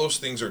 all those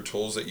things are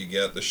tools that you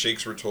get. The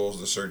shakes were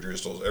tools. The surgery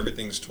is tools.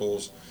 Everything's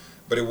tools.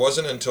 But it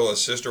wasn't until a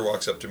sister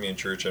walks up to me in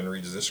church and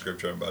reads this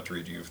scripture I'm about to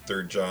read you,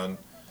 3 John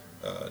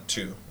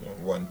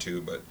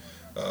 1:2.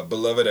 But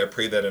beloved, I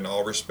pray that in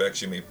all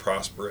respects you may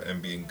prosper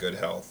and be in good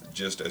health,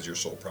 just as your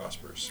soul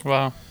prospers.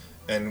 Wow.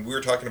 And we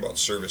were talking about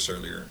service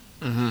earlier.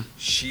 Mm-hmm.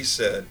 She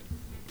said,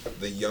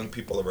 the young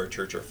people of our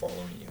church are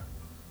following you.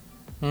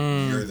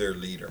 Mm. You're their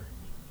leader.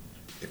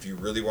 If you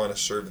really want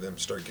to serve them,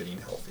 start getting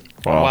healthy.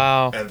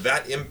 Wow. And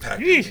that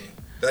impacted me.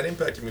 That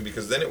impacted me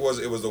because then it was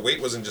the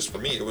weight wasn't just for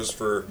me. It was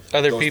for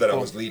Other those people that I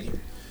was leading.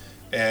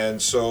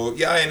 And so,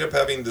 yeah, I ended up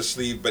having the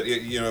sleeve, but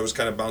it was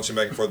kind of bouncing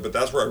back and forth. But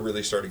that's where I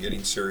really started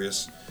getting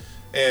serious.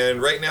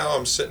 And right now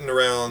I'm sitting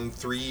around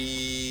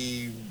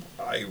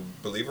I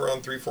believe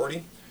around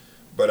 340.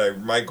 But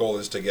my goal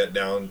is to get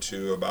down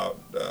to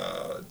about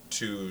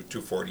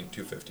 240,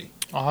 250.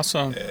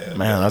 Awesome. And,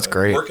 Man, that's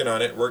great. Working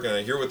on it.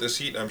 Here with this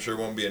heat, I'm sure it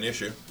won't be an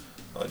issue.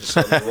 I'll just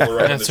roll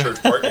around in the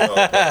church parking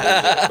lot.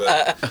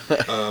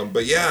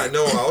 But yeah,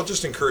 no, I'll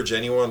just encourage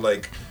anyone.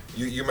 Like,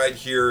 you might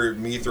hear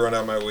me throwing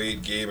out my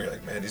weight, Gabe, and you're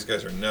like, man, these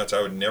guys are nuts.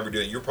 I would never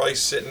do it. You're probably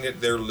sitting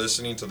there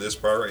listening to this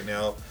part right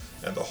now,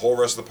 and the whole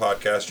rest of the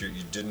podcast you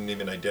didn't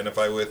even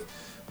identify with.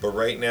 But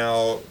right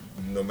now,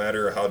 no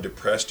matter how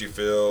depressed you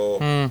feel,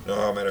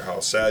 no matter how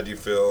sad you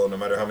feel, no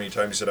matter how many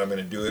times you said I'm going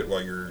to do it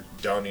while you're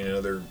downing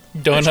another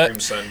ice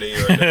cream sundae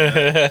or a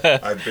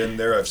donut, I've been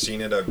there, I've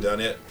seen it, I've done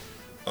it.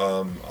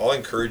 I'll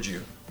encourage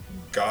you.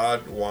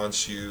 God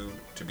wants you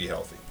to be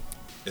healthy.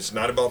 It's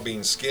not about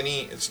being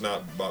skinny. It's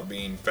not about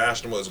being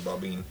fashionable. It's about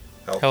being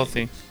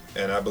healthy.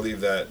 And I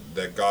believe that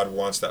God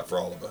wants that for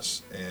all of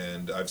us.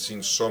 And I've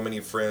seen so many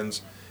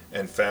friends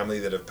and family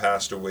that have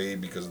passed away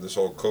because of this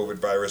whole COVID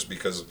virus,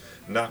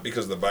 not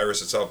because of the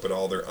virus itself, but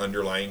all their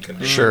underlying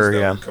conditions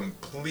that were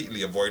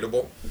completely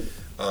avoidable.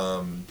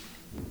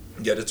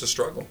 Yet it's a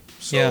struggle.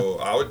 So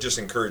I would just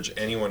encourage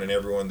anyone and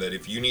everyone that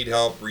if you need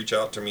help, reach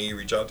out to me,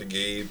 reach out to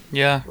Gabe,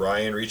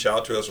 Ryan, reach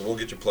out to us. We'll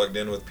get you plugged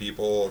in with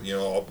people.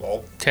 I'll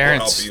help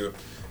you.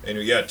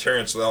 And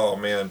Terrence, oh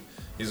man,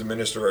 he's a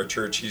minister of our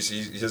church.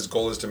 His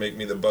goal is to make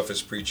me the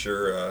buffest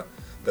preacher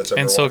that's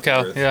ever walked the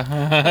earth.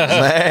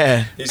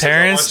 Man.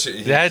 Terrence,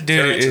 that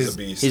dude is a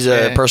beast. He's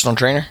a personal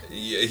trainer?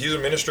 Yeah, he's a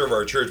minister of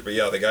our church, but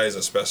the guy is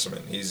a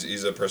specimen.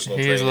 He's a personal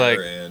trainer, like,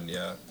 and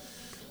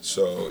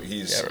so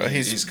he's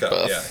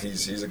buff.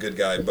 he's a good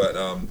guy. But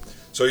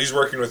so he's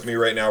working with me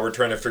right now. We're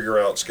trying to figure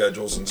out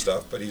schedules and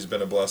stuff, but he's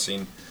been a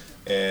blessing.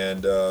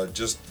 And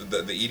just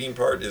the eating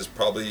part is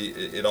probably,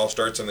 it all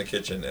starts in the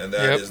kitchen, and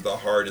that is the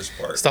hardest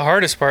part. It's the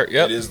hardest part.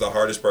 Yep. It is the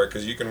hardest part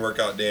because you can work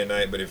out day and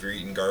night, but if you're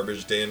eating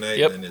garbage day and night,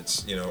 then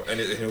it's and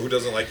who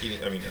doesn't like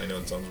eating? I mean, I know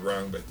it sounds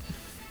wrong, but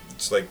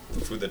it's like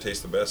the food that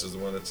tastes the best is the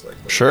one that's like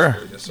sure.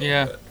 So,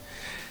 but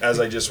as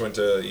I just went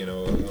to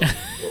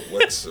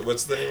what's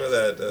the name of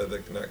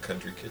that? Not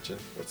Country Kitchen.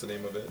 What's the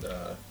name of it?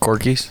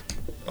 Corky's.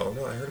 Oh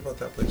no, I heard about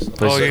that place.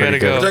 Oh, you gotta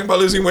go. We're talking about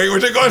losing weight. We're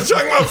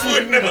talking about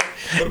food now.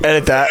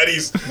 Edit that.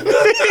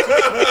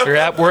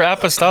 We're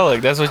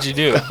apostolic. That's what you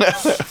do.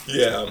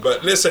 Yeah,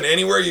 but listen,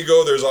 anywhere you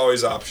go, there's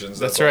always options.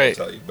 That's right.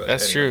 I'll tell you. But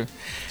that's true.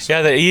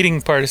 Yeah, the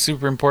eating part is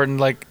super important.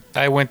 Like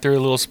I went through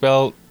a little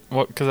spell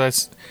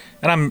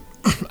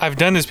I've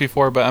done this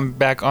before, but I'm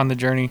back on the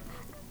journey,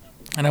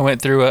 and I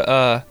went through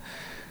a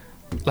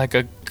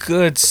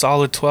good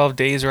solid 12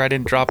 days where I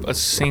didn't drop a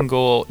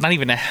single, not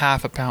even a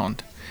half a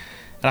pound.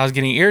 And I was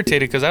getting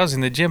irritated because I was in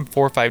the gym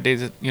 4 or 5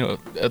 days,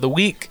 of the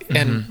week.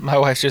 And my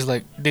wife's just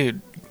like, dude,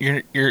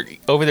 you're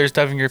over there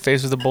stuffing your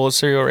face with a bowl of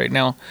cereal right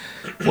now.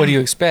 What do you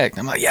expect?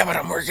 I'm like, yeah, but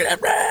I'm working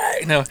at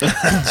right. No,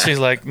 she's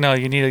like, no,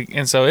 you need to.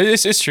 And so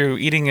it's true.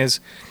 Eating is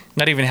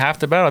not even half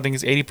the battle. I think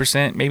it's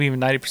 80%, maybe even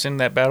 90% of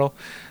that battle.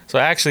 So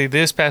actually,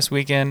 this past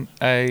weekend,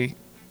 I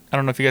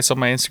don't know if you guys saw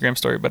my Instagram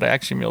story, but I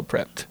actually meal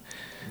prepped,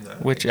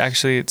 which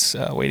actually it's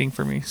waiting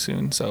for me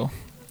soon. So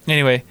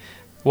anyway,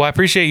 well, I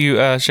appreciate you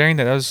sharing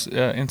that. That was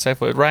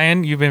insightful.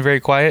 Ryan, you've been very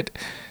quiet.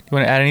 You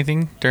want to add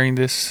anything during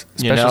this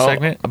special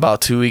segment?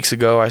 About 2 weeks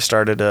ago, I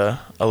started a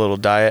little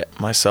diet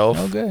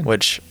myself,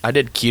 which I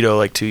did keto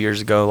like 2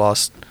 years ago,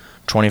 lost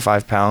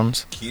 25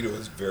 pounds. Keto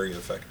is very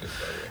effective,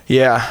 by the way.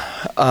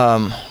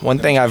 Yeah. One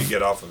thing I've... You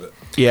get off of it.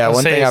 Yeah,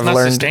 one thing I've learned...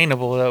 It's not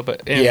sustainable, though.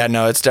 But yeah,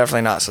 no, it's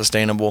definitely not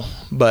sustainable.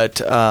 But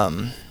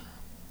I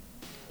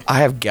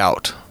have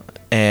gout.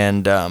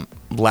 And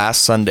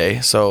last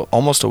Sunday, so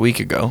almost a week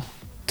ago,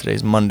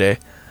 today's Monday,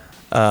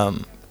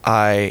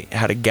 I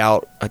had a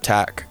gout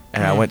attack.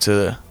 And I went to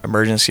the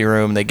emergency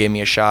room. They gave me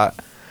a shot,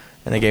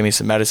 and they gave me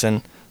some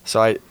medicine.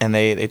 So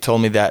they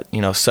told me that, you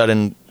know,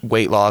 sudden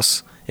weight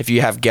loss, if you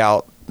have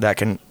gout, that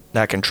can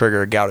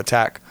trigger a gout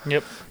attack.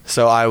 Yep.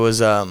 So I was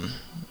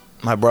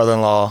my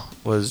brother-in-law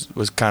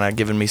was kind of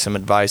giving me some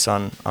advice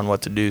on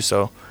what to do.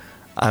 So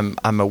I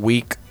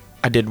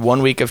did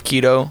 1 week of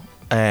keto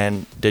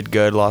and did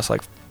good, lost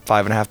like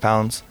 5.5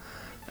 pounds.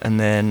 And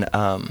then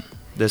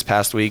this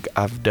past week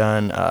I've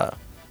done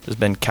just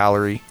been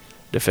calorie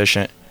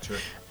deficient. Sure.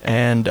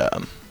 And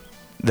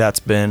that's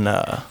been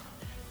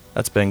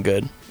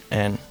good,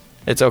 and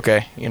it's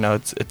okay. You know,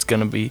 it's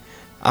gonna be.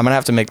 I'm gonna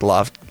have to make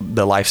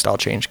the lifestyle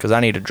change because I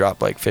need to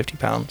drop like 50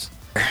 pounds.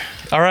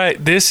 All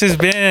right, this has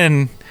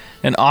been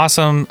an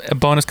awesome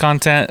bonus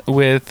content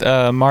with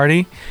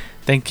Marty.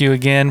 Thank you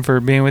again for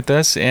being with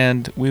us,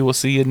 and we will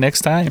see you next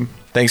time.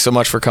 Thanks so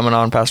much for coming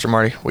on, Pastor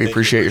Marty. We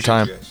appreciate your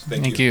time.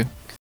 Thank you.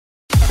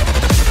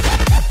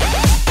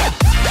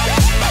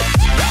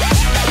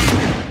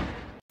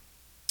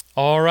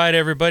 All right,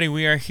 everybody,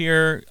 we are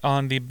here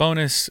on the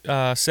bonus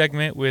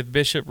segment with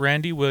Bishop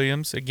Randy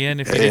Williams. Again,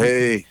 if you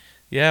didn't,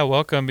 yeah,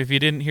 welcome. If you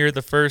didn't hear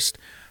the first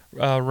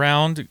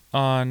round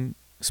on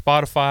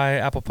Spotify,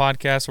 Apple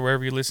Podcasts, or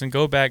wherever you listen,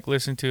 go back,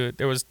 listen to it.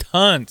 There was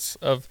tons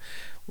of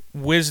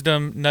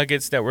wisdom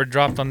nuggets that were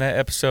dropped on that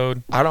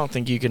episode. I don't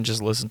think you can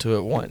just listen to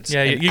it once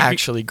and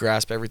actually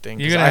grasp everything.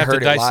 You're gonna have to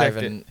dissect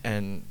it live,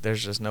 and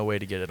there's just no way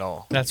to get it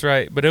all. That's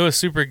right, but it was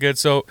super good.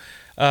 So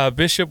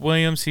Bishop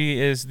Williams, he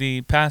is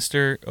the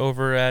pastor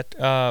over at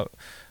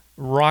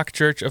Rock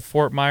Church of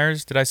Fort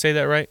Myers. Did I say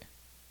that right?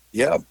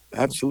 Yeah,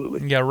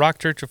 absolutely. Yeah, Rock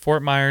Church of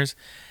Fort Myers.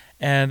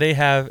 And they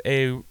have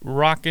a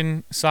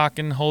rockin',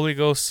 sockin', Holy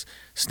Ghost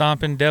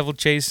stomping, devil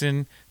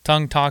chasing,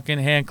 tongue talking,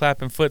 hand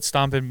clapping, foot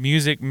stomping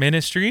music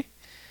ministry.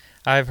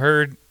 I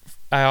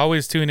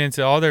always tune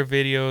into all their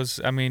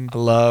videos. I mean, I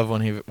love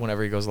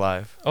whenever he goes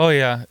live. Oh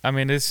yeah, I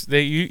mean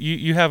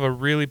you have a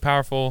really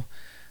powerful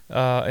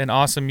and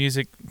awesome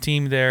music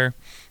team there.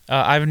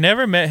 I've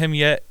never met him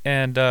yet,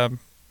 and I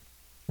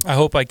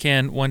hope I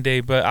can one day.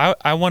 But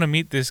I want to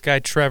meet this guy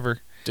Trevor.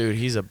 Dude,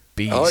 he's a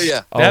beast. Oh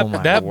yeah,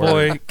 that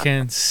boy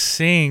can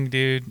sing,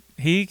 dude.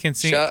 He can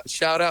sing.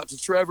 Shout out to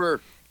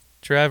Trevor.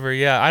 Trevor,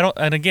 yeah. I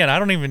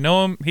don't even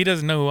know him. He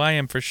doesn't know who I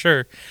am for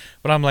sure.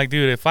 But I'm like,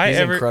 dude, he's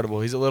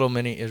incredible. He's a little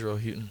mini Israel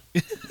Houghton.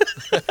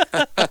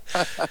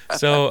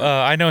 So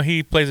I know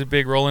he plays a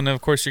big role in, of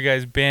course, your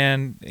guys'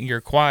 band, your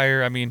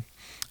choir. I mean,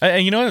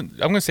 and you know what? I'm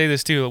gonna say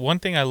this too. One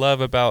thing I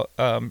love about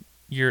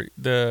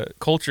the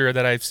culture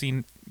that I've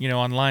seen, you know,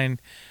 online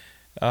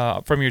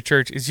from your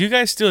church is you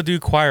guys still do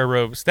choir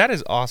robes. That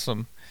is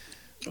awesome.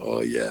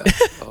 Oh yeah.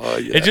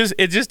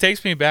 It just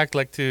takes me back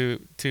like to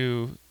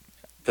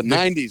the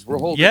 90s. We're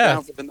holding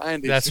down for the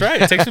 90s. That's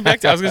right. It takes me back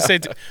to, I was going to say,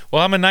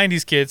 well, I'm a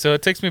 90s kid, so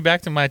it takes me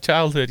back to my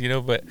childhood, you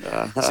know, but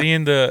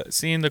seeing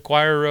the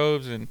choir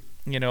robes and,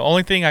 you know,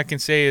 only thing I can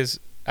say is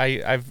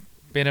I've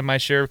been in my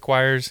share of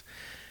choirs,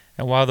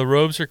 and while the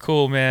robes are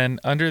cool, man,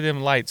 under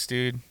them lights,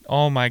 dude,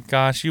 oh my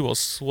gosh, you will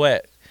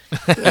sweat.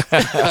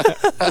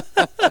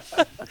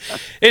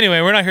 Anyway,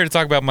 we're not here to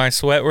talk about my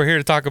sweat. We're here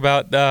to talk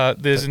about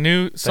this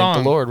new song.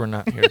 Thank the Lord we're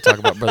not here to talk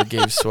about Brother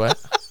Gabe's sweat.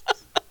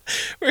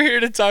 We're here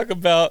to talk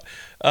about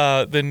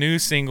the new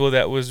single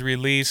that was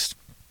released,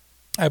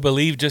 I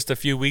believe, just a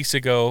few weeks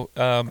ago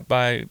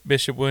by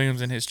Bishop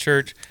Williams and his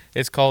church.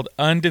 It's called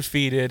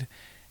Undefeated,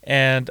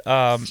 and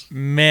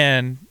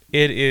man,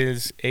 it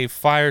is a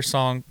fire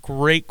song,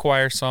 great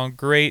choir song,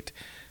 great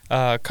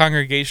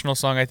congregational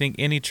song. I think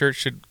any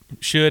church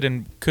should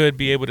and could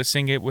be able to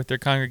sing it with their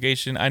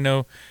congregation. I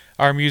know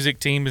our music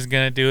team is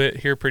going to do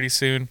it here pretty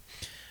soon.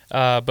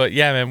 But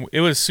yeah, man,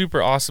 it was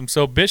super awesome.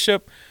 So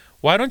Bishop,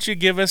 why don't you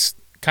give us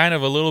kind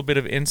of a little bit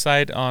of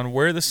insight on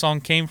where the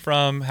song came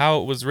from,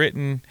 how it was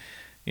written,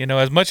 you know,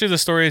 as much of the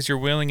story as you're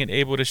willing and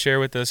able to share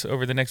with us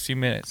over the next few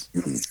minutes.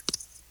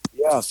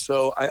 Yeah,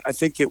 so I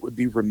think it would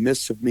be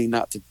remiss of me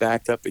not to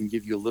back up and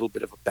give you a little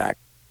bit of a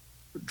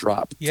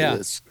backdrop to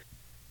this.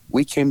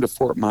 We came to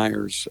Fort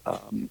Myers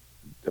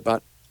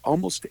about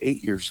almost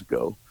 8 years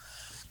ago.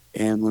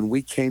 And when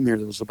we came here,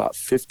 there was about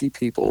 50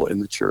 people in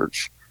the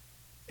church.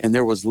 And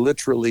there was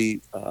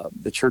literally,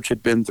 the church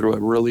had been through a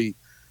really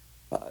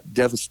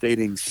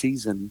devastating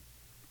season.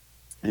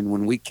 And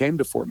when we came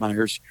to Fort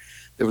Myers,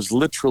 there was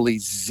literally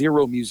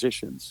 0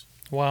 musicians.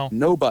 Wow.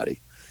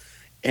 Nobody.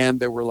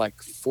 And there were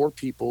like 4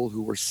 people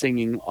who were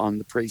singing on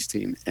the praise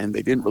team, and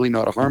they didn't really know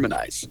how to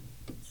harmonize.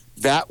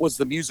 That was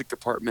the music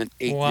department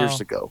 8 years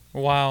ago.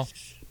 Wow.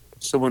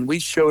 So when we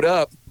showed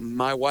up,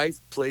 my wife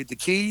played the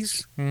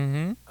keys.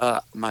 Mm-hmm.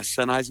 My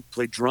son Isaac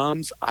played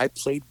drums. I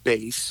played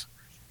bass.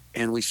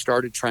 And we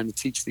started trying to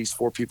teach these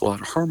 4 people how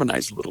to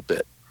harmonize a little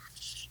bit.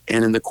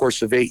 And in the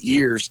course of 8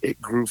 years,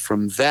 it grew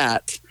from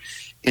that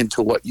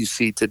into what you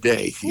see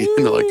today.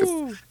 You know, like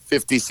a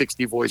 50,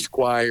 60 voice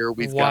choir.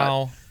 We've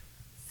got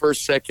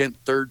first, second,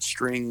 third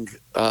string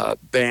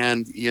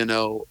band, you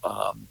know.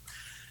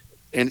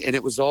 And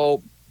it was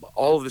all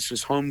of this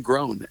is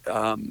homegrown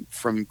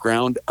from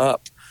ground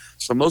up.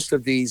 So most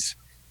of these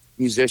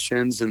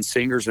musicians and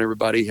singers and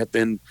everybody have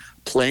been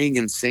playing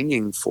and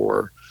singing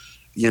for,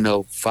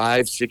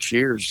 5, 6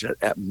 years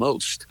at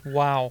most.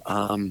 Wow.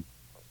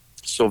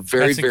 So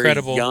very, very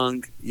incredible.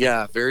 young.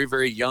 Yeah. Very,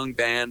 very young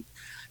band,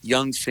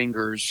 young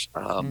singers.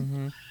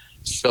 Mm-hmm.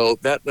 So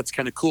that's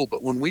kind of cool.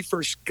 But when we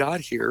first got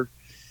here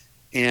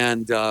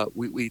and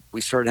we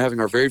started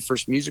having our very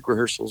first music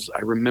rehearsals,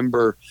 I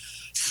remember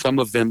some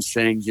of them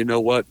saying, you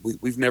know what,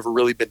 we've never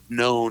really been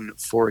known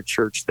for a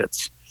church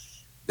that's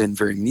been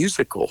very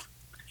musical.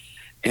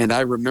 And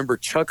I remember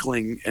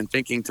chuckling and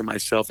thinking to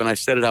myself, and I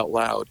said it out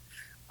loud,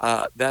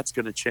 that's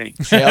going to change.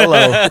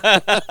 Hello.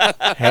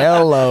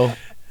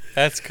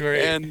 That's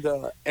great.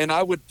 And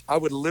I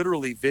would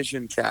literally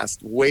vision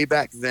cast way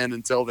back then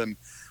and tell them,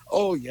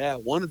 oh yeah,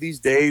 one of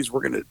these days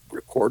we're going to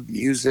record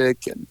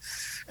music and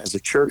as a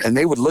church. And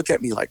they would look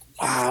at me like,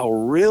 wow,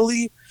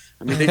 really?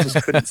 I mean, they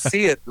just couldn't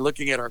see it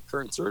looking at our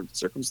current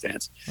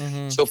circumstance.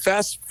 Mm-hmm. So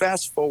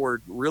fast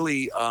forward,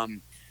 really,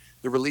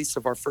 the release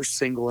of our first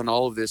single and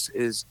all of this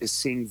is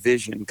seeing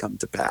vision come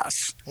to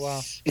pass. Wow.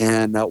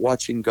 And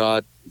watching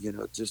God,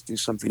 just do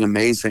something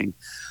amazing.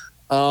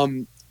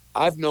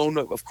 I've known,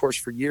 of course,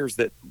 for years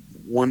that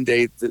one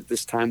day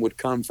this time would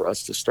come for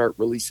us to start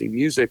releasing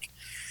music.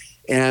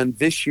 And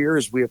this year,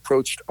 as we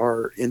approached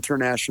our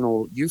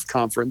international youth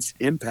conference,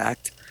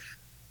 Impact,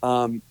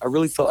 I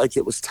really felt like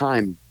it was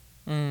time.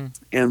 Mm.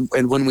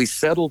 And when we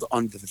settled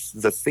on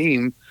the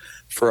theme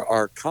for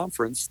our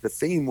conference, the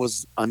theme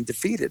was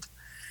undefeated.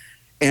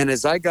 And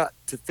as I got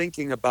to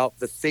thinking about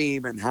the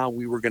theme and how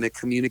we were going to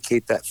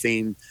communicate that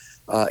theme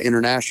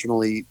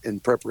internationally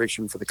in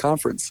preparation for the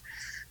conference,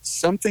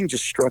 something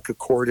just struck a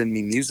chord in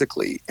me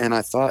musically. And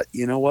I thought,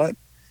 you know what?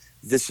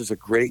 This is a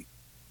great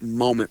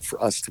moment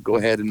for us to go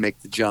ahead and make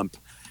the jump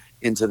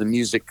into the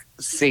music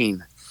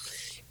scene.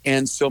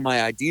 And so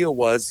my idea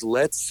was,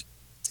 let's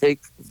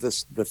take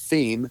the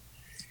theme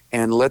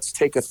and let's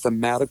take a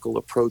thematical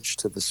approach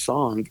to the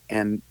song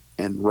and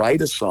write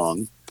a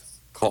song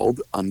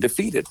called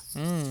Undefeated.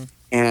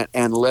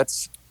 And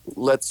let's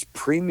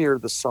premiere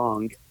the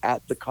song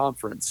at the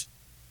conference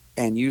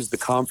and use the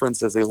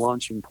conference as a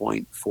launching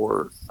point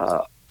for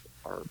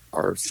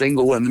our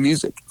single and the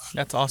music.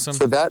 That's awesome.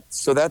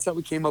 So that's how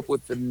we came up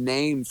with the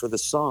name for the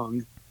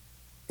song.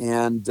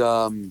 And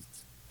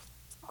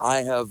I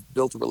have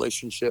built a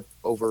relationship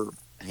over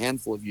a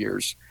handful of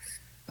years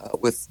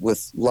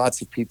with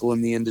lots of people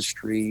in the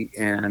industry,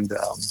 and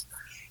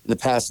in the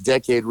past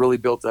decade really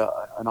built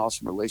an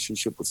awesome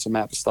relationship with some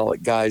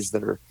apostolic guys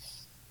that are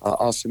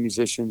awesome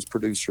musicians,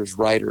 producers,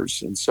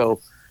 writers. And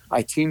so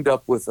I teamed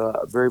up with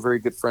a very, very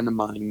good friend of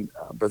mine,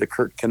 Brother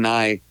Kurt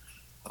Kanai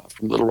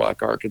from Little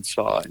Rock,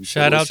 Arkansas. And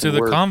shout out to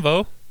the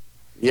Convo.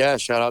 Yeah,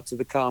 shout out to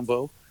the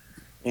Convo.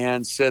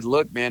 And said,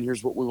 look, man,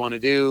 here's what we want to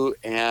do.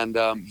 And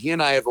he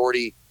and I have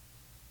already,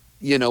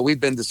 we've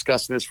been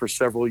discussing this for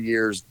several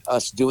years,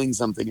 us doing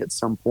something at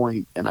some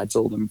point. And I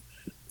told him,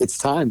 it's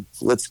time.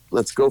 Let's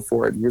go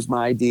for it. And here's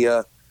my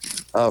idea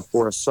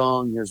for a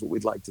song. Here's what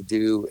we'd like to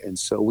do. And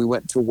so we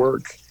went to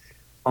work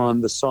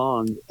on the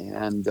song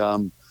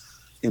and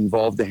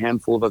involved a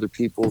handful of other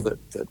people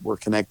that we're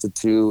connected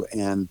to.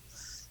 And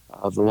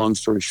the long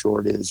story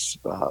short is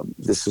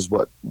this is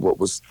what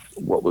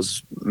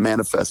was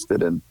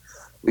manifested, and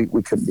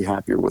we couldn't be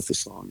happier with the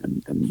song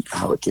and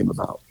how it came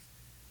about.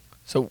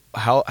 So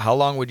how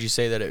long would you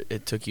say that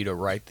it took you to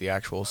write the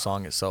actual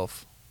song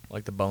itself,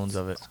 like the bones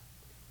of it?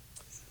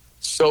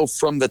 So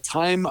from the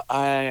time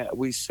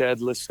we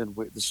said, listen,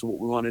 this is what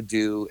we want to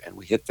do, and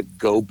we hit the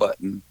go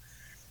button,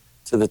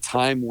 to the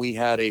time we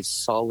had a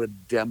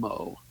solid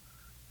demo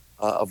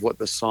of what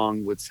the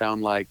song would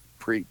sound like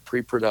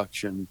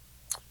pre-production,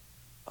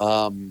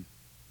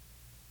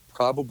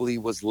 probably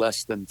was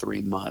less than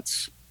 3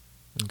 months.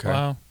 Okay.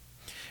 Wow.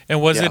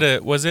 And was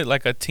it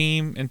like a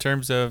team in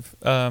terms of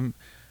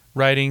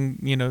writing,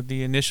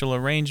 the initial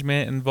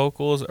arrangement and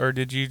vocals, or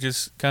did you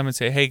just come and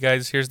say, hey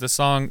guys, here's the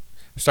song,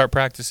 start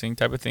practicing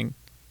type of thing?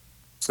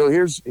 So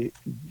here's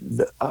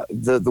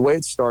the way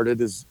it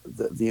started is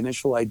the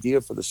initial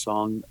idea for the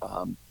song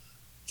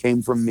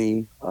came from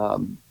me,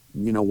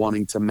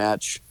 wanting to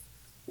match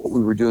what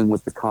we were doing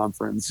with the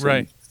conference.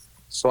 Right.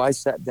 So I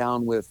sat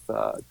down with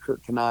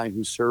Kurt Kenai,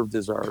 who served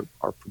as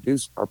our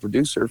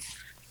producer.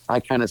 I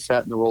kind of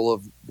sat in the role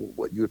of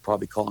what you would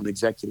probably call an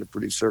executive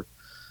producer,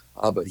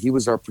 but he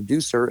was our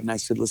producer. And I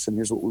said, listen,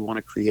 here's what we want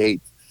to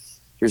create.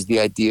 Here's the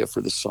idea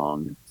for the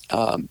song.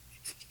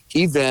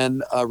 He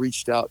then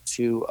reached out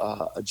to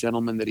a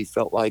gentleman that he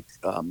felt like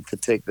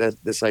could take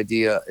this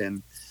idea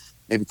and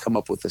maybe come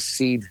up with a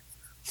seed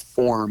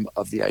form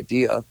of the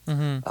idea.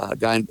 A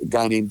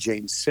guy named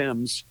James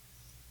Sims.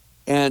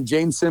 And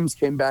James Sims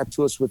came back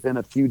to us within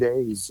a few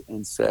days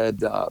and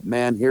said,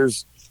 man,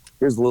 here's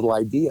a little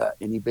idea.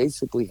 And he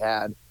basically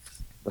had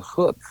the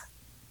hook,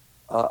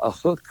 a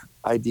hook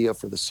idea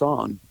for the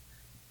song.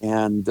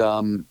 And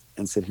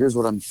said, here's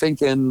what I'm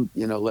thinking,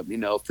 let me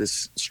know if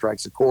this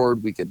strikes a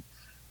chord. We could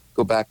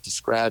go back to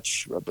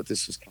scratch, but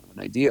this is kind of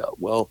an idea.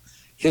 Well,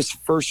 his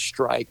first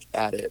strike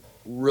at it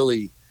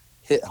really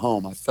hit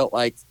home. I felt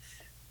like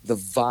the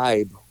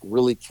vibe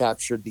really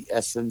captured the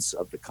essence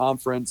of the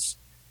conference,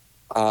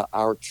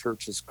 our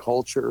church's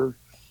culture.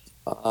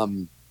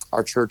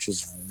 Our church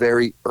is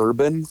very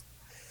urban,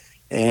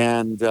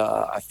 and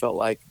I felt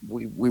like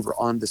we were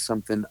onto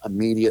something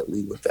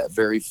immediately with that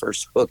very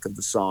first hook of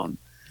the song.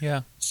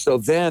 Yeah. So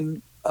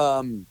then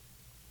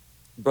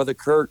Brother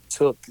Kurt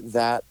took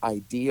that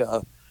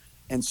idea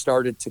and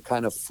started to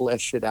kind of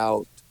flesh it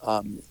out,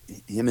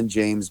 him and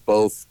James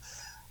both.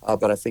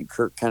 But I think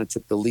Kurt kind of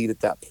took the lead at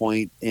that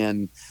point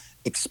in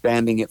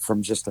expanding it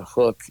from just a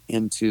hook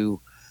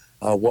into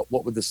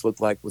what would this look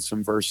like with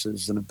some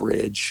verses and a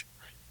bridge.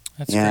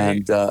 That's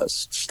and great.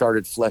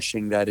 Started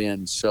fleshing that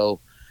in. So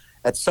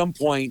at some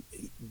point,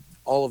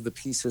 all of the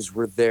pieces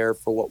were there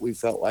for what we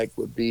felt like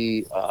would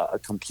be a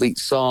complete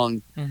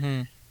song.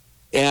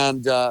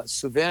 And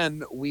so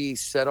then we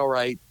said, all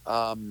right,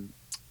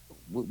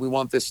 we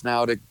want this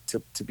now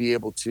to be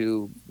able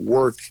to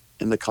work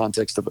in the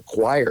context of a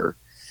choir.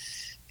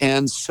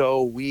 And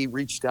so we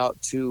reached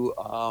out to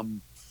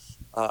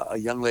a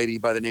young lady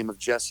by the name of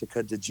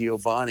Jessica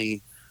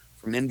DiGiovanni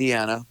from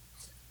Indiana.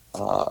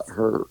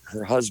 Her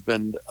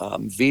husband,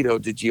 Vito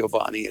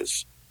DiGiovanni,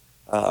 is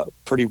a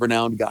pretty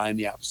renowned guy in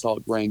the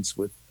apostolic ranks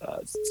with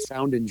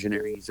sound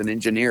engineering. He's an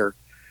engineer.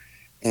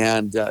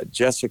 And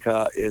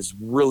Jessica is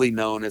really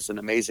known as an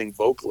amazing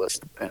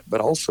vocalist,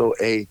 but also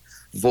a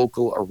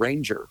vocal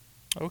arranger.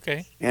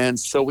 Okay. And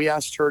so we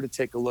asked her to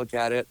take a look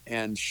at it,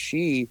 and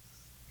she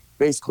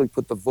basically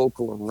put the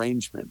vocal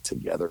arrangement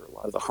together, a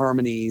lot of the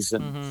harmonies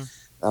and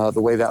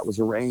the way that was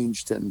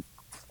arranged. And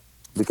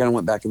we kind of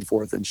went back and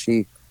forth, and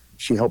she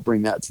helped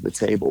bring that to the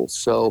table.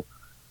 So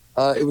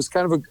it was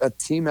kind of a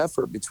team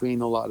effort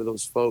between a lot of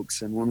those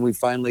folks. And when we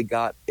finally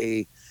got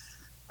a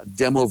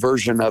demo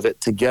version of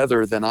it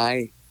together, then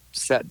I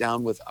sat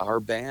down with our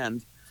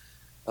band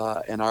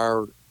and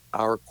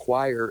our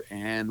choir,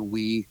 and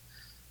we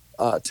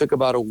took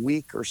about a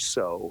week or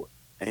so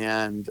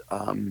and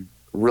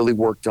really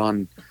worked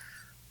on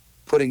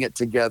putting it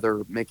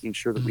together, making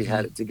sure that we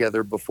had it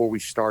together before we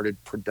started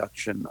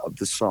production of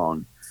the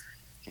song,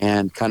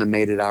 and kind of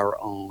made it our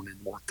own and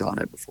worked on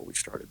it before we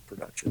started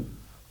production.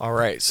 All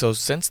right, so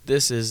since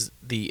this is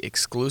the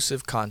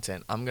exclusive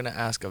content, I'm going to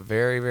ask a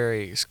very,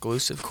 very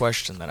exclusive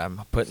question that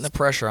I'm putting the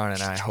pressure on,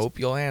 and I hope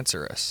you'll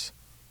answer us.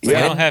 You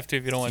don't have to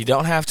if you don't want You to.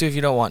 don't have to if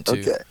you don't want to,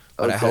 Okay.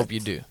 but I hope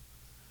you do.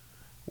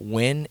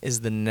 When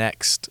is the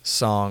next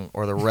song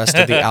or the rest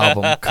of the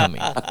album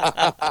coming?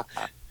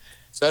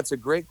 So that's a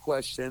great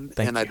question,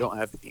 Thank and you.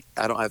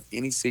 I don't have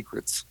any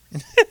secrets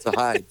to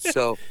hide.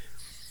 So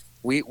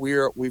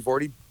I've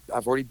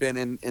already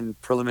been in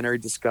preliminary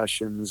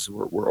discussions.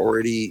 We're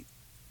already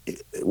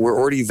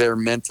there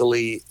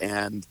mentally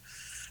and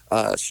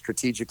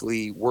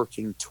strategically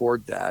working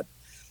toward that.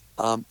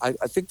 I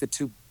think the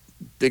two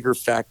bigger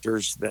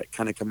factors that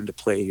kind of come into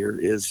play here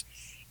is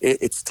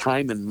it's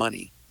time and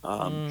money.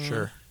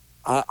 Sure.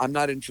 I'm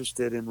not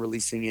interested in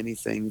releasing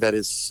anything that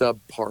is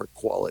subpar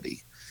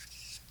quality.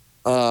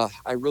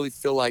 I really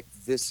feel like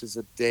this is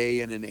a day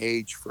and an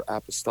age for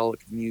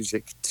apostolic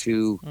music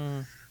to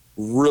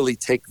really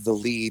take the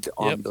lead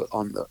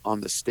on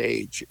the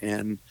stage,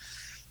 and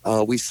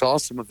we saw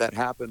some of that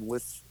happen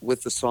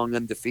with the song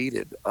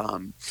 "Undefeated."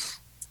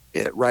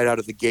 Right out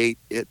of the gate,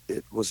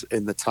 it was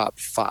in the top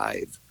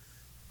 5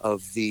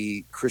 of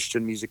the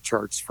Christian music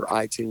charts for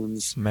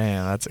iTunes.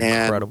 Man, that's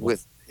incredible.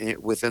 And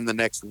within the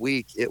next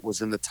week, it was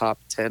in the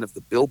top 10 of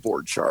the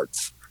Billboard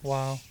charts.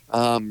 Wow.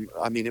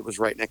 I mean, it was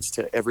right next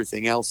to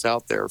everything else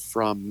out there,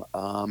 from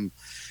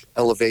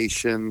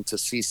Elevation to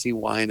CeCe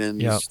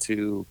Winans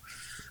to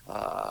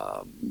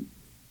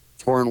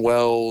Torrin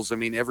Wells. I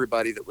mean,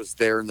 everybody that was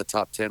there in the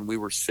top 10, we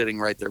were sitting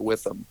right there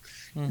with them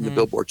in the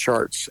Billboard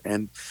charts.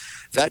 And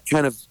that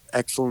kind of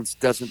excellence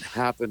doesn't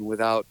happen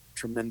without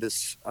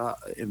tremendous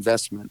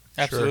investment.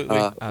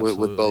 Absolutely.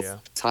 With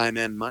both time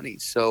and money.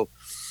 So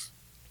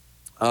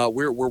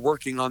we're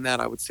working on that.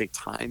 I would say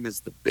time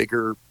is the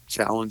bigger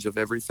challenge of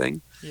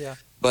everything. Yeah.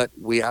 But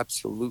we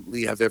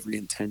absolutely have every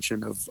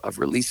intention of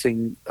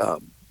releasing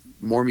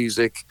more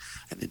music,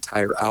 an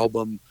entire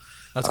album.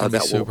 That's going to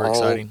be super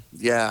exciting.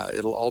 Yeah,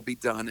 it'll all be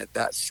done at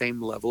that same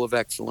level of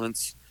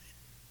excellence.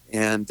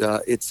 and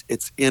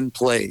it's in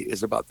play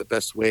is about the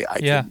best way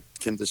I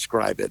can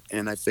describe it.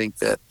 And I think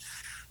that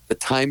the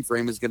time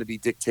frame is going to be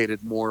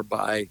dictated more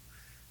by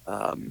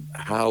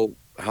how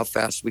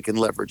fast we can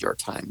leverage our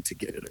time to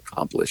get it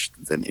accomplished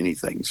than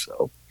anything.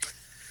 So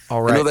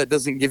all right. I know that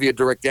doesn't give you a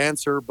direct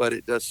answer, but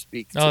it does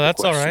speak to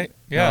that's the question. all right.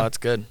 Yeah, no, that's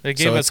good. They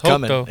gave so us it's hope,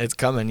 coming. though. It's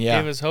coming.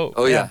 Yeah. Gave us hope.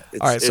 Oh yeah.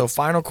 All right. So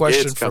final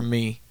question from coming.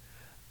 me.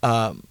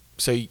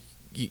 So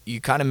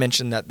you kind of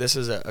mentioned that this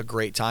is a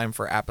great time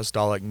for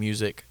apostolic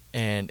music,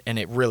 and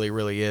it really,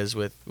 really is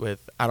with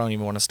I don't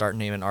even want to start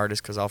naming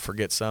artists because I'll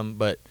forget some,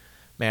 but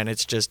man,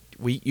 it's just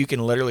you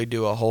can literally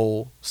do a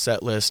whole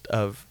set list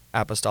of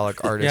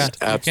apostolic artists,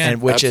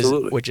 and which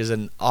is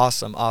an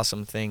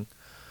awesome thing.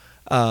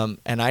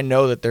 And I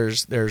know that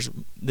there's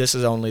this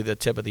is only the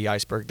tip of the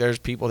iceberg. There's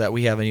people that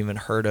we haven't even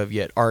heard of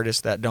yet,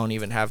 artists that don't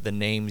even have the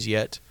names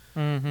yet.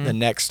 Mm-hmm. The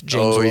next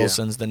James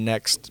Wilsons, the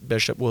next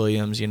Bishop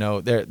Williams,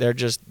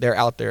 they're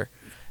out there,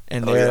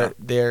 and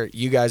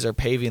you guys are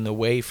paving the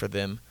way for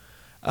them.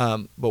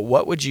 But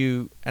what would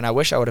you? And I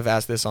wish I would have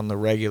asked this on the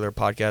regular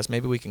podcast.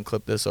 Maybe we can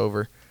clip this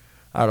over.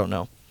 I don't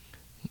know.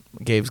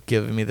 Gabe's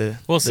giving me the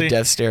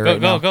death stare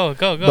right now. Go.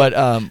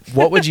 But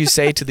what would you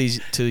say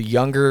to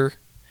younger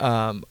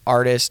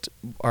artists,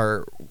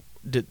 or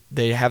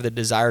they have the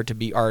desire to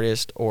be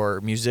artists or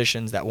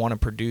musicians that want to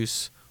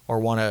produce or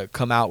want to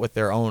come out with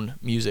their own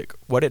music?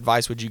 What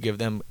advice would you give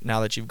them now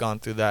that you've gone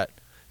through that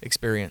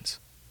experience?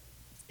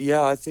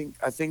 Yeah, I think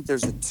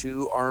there's a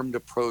two-armed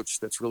approach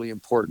that's really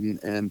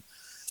important, and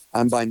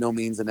I'm by no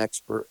means an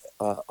expert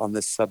on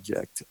this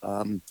subject.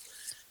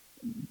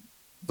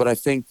 But I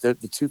think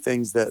that the two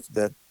things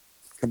that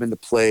come into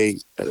play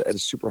at a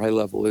super high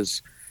level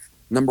is,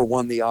 number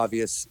one, the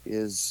obvious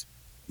is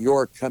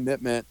your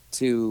commitment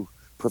to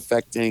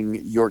perfecting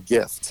your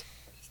gift.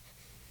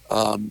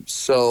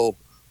 So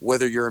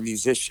whether you're a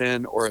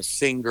musician or a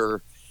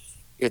singer,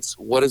 it's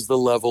what is the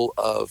level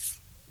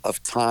of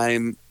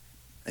time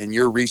and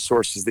your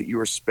resources that you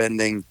are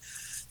spending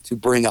to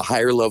bring a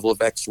higher level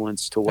of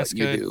excellence to what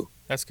you do.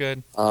 That's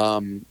good.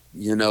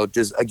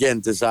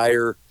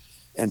 Desire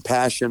and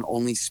passion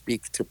only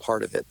speak to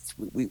part of it.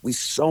 We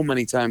so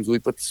many times we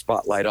put the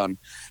spotlight on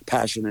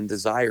passion and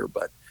desire,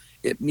 but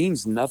it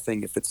means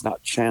nothing if it's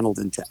not channeled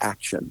into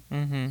action.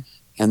 Mm-hmm.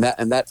 And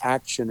that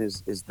action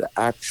is the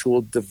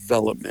actual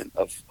development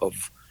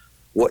of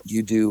what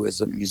you do as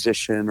a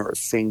musician or a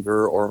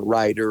singer or a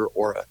writer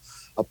or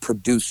a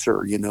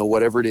producer,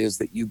 whatever it is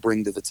that you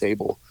bring to the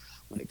table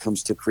when it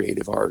comes to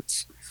creative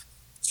arts.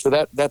 So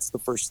that's the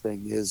first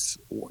thing is,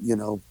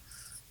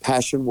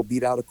 passion will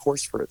beat out a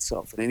course for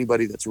itself. And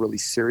anybody that's really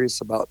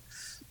serious about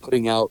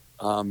putting out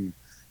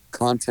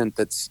content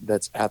that's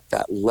at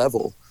that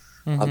level,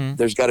 Mm-hmm.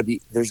 there's got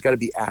to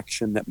be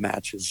action that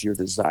matches your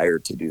desire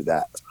to do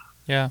that.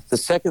 Yeah. The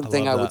second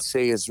thing I would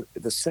say is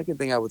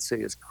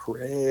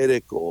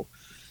critical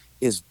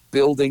is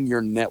building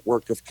your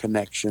network of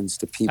connections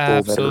to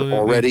people that are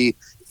already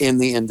in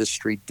the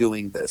industry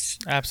doing this.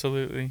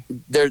 Absolutely.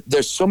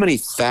 There's so many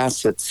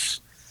facets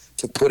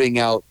to putting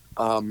out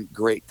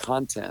great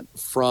content,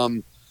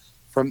 from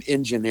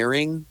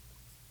engineering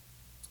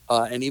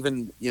and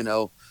even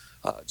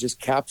just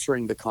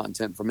capturing the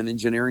content from an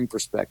engineering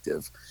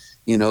perspective.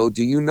 Do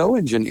you know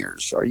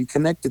engineers? Are you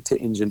connected to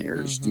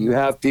engineers? Mm-hmm. Do you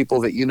have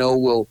people that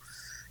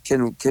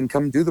can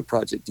come do the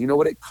project? Do you know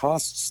what it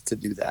costs to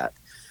do that?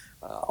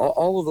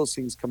 All of those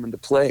things come into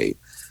play.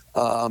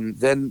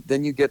 Then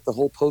you get the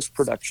whole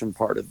post-production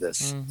part of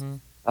this.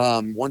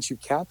 Mm-hmm. Once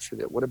you've captured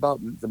it, what about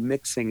the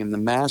mixing and the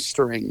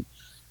mastering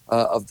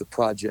of the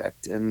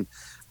project, and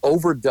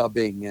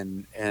overdubbing,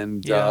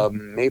 and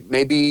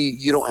maybe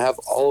you don't have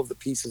all of the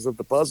pieces of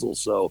the puzzle.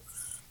 So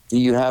do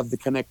you have the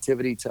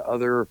connectivity to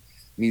other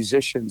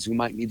musicians who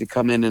might need to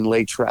come in and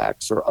lay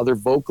tracks, or other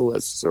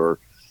vocalists, or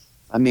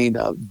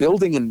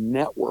building a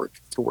network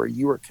to where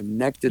you are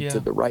connected to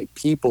the right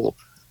people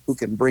who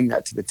can bring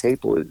that to the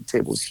table. The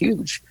table is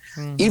huge.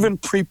 Mm-hmm. Even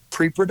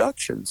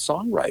pre-production,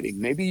 songwriting.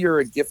 Maybe you're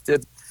a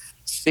gifted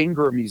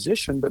singer or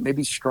musician, but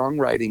maybe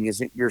songwriting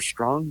isn't your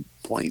strong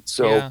point.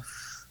 So,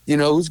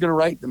 who's going to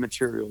write the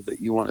material that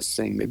you want to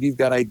sing? Maybe you've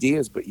got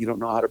ideas, but you don't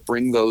know how to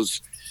bring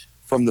those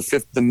from the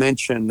fifth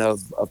dimension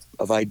of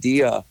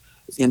idea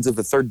into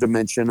the third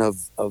dimension of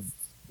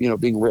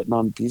being written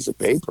on a piece of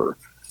paper.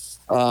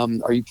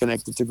 Are you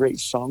connected to great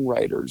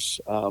songwriters?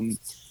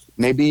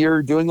 Maybe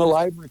you're doing a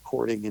live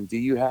recording, and do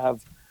you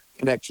have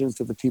connections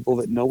to the people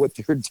that know what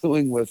they're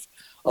doing with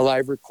a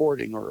live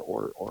recording,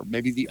 or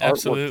maybe the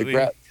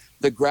artwork,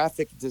 the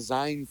graphic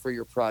design for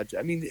your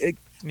project? We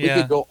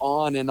could go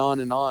on and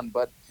on and on,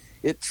 but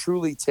it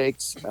truly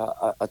takes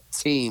a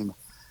team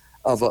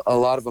of a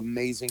lot of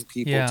amazing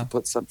people to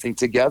put something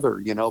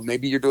together.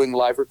 Maybe you're doing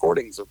live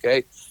recordings.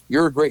 Okay,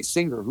 you're a great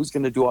singer. Who's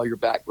going to do all your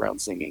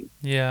background singing?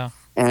 Yeah.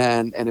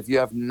 And if you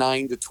have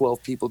 9 to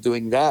 12 people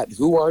doing that,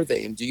 who are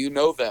they, and do you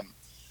know them?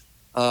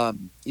 I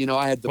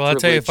had the I'll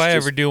tell you, if I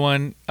ever do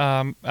one,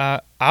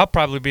 I'll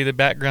probably be the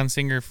background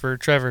singer for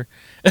Trevor.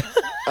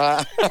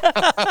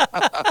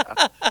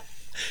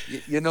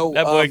 You know,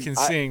 That boy can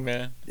sing,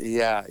 man.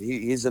 Yeah,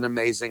 he's an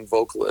amazing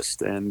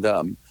vocalist and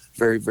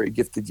very, very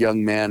gifted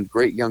young man.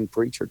 Great young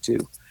preacher too,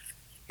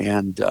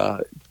 and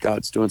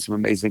God's doing some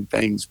amazing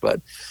things.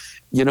 But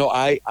you know,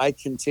 I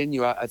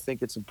continue. I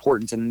think it's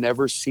important to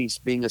never cease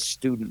being a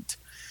student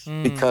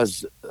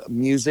because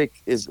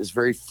music is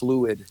very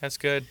fluid. That's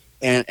good.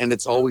 And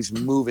it's always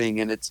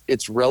moving, and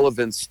its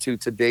relevance to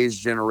today's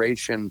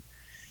generation.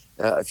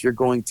 If you're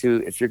going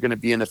to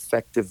be an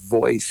effective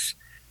voice,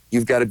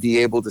 you've got to be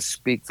able to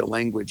speak the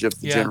language of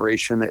the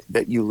generation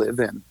that you live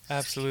in.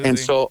 Absolutely. And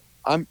so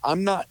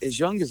I'm not as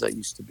young as I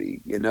used to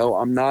be. You know,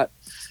 I'm not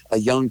a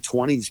young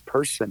 20s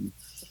person.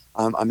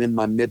 I'm in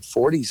my mid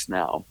 40s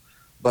now,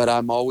 but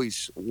I'm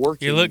always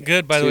working. You look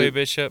good, by the way,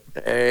 Bishop.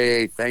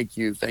 Hey, thank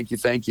you.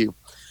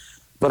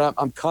 But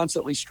I'm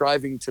constantly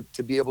striving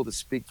to be able to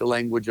speak the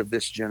language of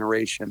this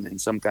generation in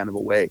some kind of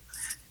a way.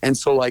 And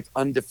so like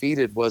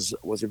Undefeated was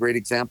a great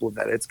example of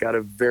that. It's got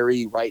a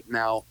very right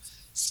now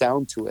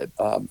sound to it.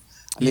 I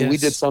mean, we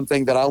did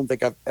something that I don't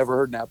think I've ever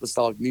heard in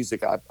apostolic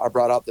music. I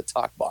brought out the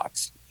talk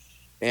box,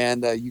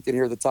 and you can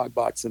hear the talk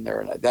box in there.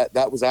 And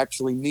that was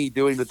actually me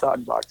doing the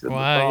talk box.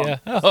 Wow, yeah.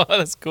 Oh,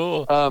 that's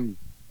cool.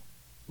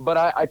 But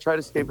I try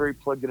to stay very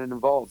plugged in and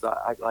involved.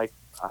 I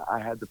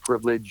had the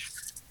privilege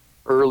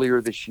earlier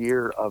this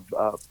year of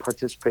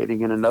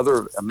participating in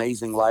another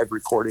amazing live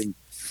recording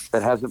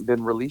that hasn't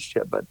been released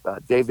yet, but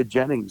David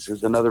Jennings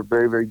is another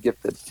very, very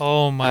gifted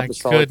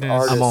goodness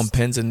artist. I'm on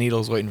pins and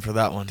needles waiting for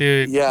that one,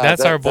 dude. Yeah,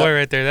 that's our boy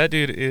right there. That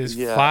dude is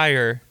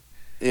fire.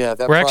 Yeah,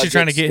 we're actually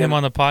trying to get him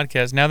on the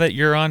podcast. Now that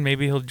you're on,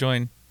 maybe he'll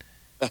join.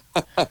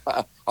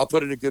 I'll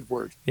put in a good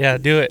word. Yeah,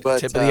 do it. But,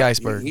 tip of the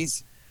iceberg.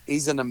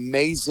 He's an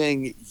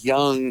amazing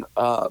young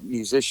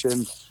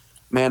musician,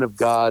 man of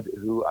God,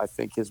 who I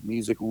think his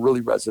music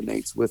really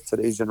resonates with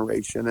today's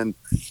generation. And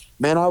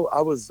man, I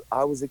was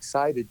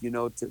excited, you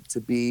know, to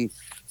be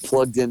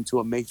plugged into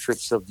a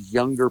matrix of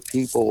younger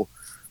people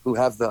who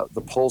have the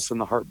pulse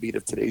and the heartbeat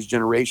of today's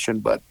generation.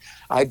 But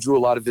I drew a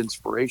lot of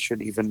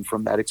inspiration even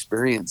from that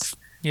experience.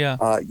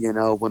 Yeah. You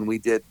know, when we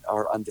did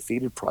our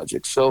Undefeated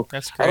project. So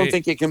that's great. I don't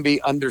think it can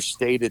be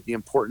understated, the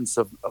importance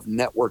of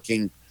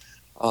networking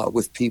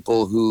with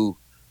people who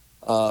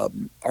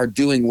are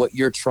doing what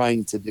you're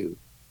trying to do.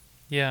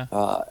 Yeah.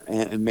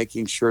 And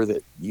making sure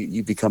that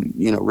you become,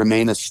 you know,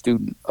 remain a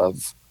student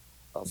of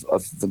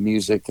the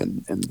music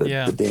and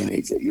the day and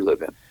age that you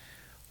live in.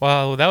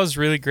 Wow, that was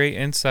really great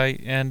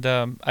insight. And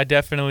I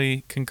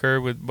definitely concur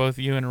with both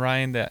you and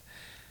Ryan that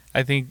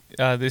I think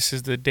this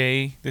is the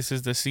day, this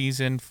is the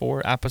season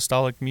for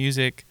apostolic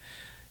music.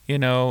 You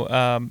know,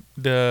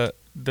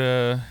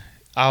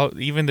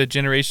 even the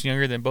generation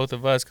younger than both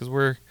of us, because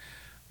we're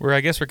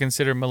I guess we're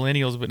considered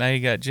millennials, but now you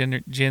got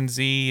Gen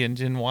Z and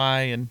Gen Y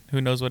and who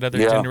knows what other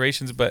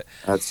generations, but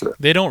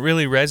they don't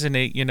really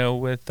resonate, you know,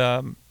 with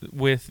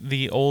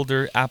the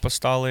older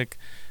apostolic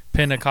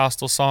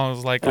Pentecostal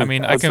songs. Like, I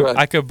mean,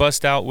 I could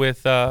bust out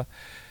with,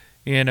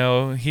 you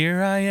know,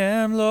 "Here I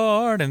Am,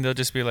 Lord," and they'll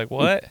just be like,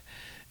 "What?"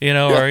 You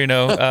know, or, you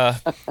know,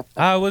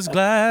 "I was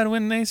glad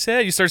when they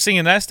said," you start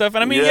singing that stuff.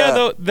 And I mean,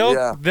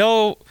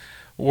 they'll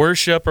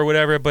worship or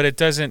whatever, but it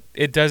doesn't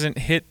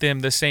hit them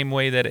the same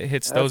way that it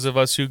hits those of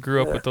us who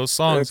grew up with those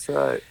songs. That's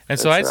right. And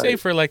so I'd say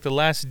for like the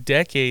last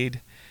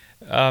decade,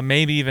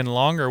 maybe even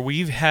longer,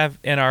 we have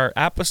in our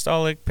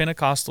apostolic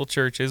Pentecostal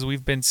churches,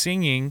 we've been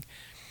singing.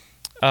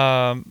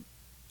 I'm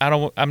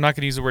not going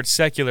to use the word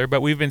secular,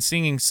 but we've been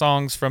singing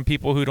songs from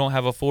people who don't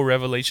have a full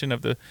revelation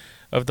of the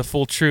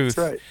full truth.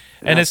 That's right.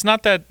 Yeah. And it's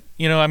not that,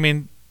 you know, I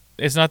mean,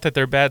 it's not that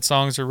they're bad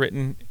songs or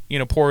written, you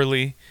know,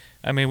 poorly.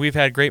 I mean, we've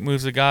had great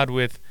moves of God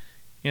with,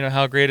 you know,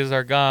 "How Great Is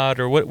Our God,"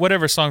 or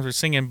whatever songs we're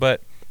singing.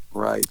 But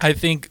I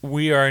think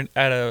we are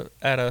at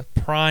a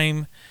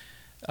prime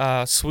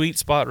sweet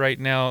spot right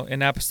now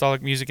in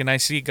apostolic music, and I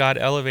see God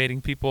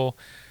elevating people,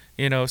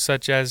 you know,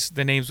 such as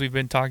the names we've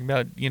been talking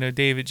about, you know,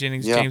 David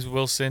Jennings, James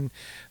Wilson,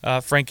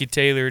 Frankie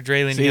Taylor,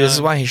 Draylen Young. This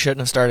is why he shouldn't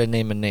have started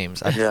naming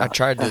names. I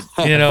tried to,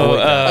 you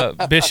know,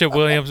 Bishop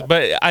Williams.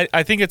 But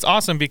I think it's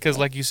awesome because,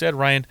 like you said,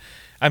 Ryan,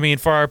 I mean,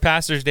 for our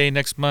Pastor's Day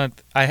next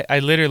month, I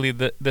literally,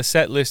 the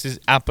set list is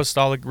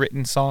apostolic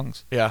written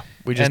songs. Yeah,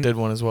 we just did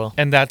one as well.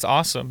 And that's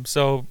awesome.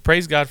 So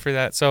praise God for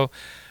that. So,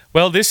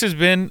 well, this has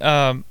been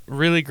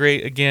really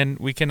great. Again,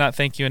 we cannot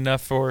thank you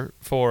enough for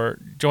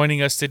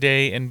joining us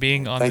today and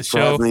being on the show. Thanks for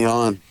having me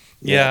on.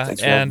 Yeah,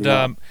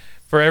 and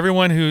for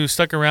everyone who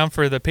stuck around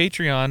for the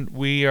Patreon,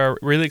 we are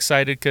really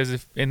excited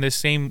because in this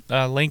same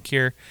link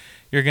here,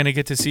 you're going to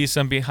get to see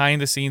some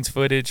behind-the-scenes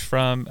footage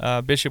from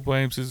Bishop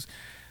Williams, who's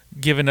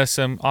given us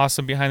some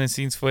awesome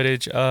behind-the-scenes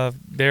footage of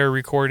their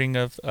recording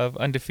of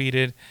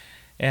Undefeated.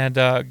 And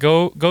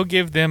go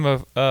give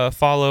them a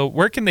follow.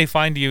 Where can they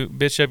find you,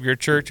 Bishop, your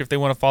church, if they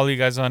want to follow you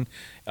guys on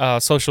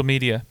social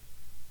media?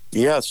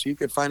 Yes, you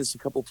can find us a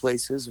couple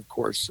places. Of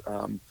course,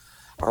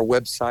 our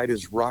website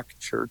is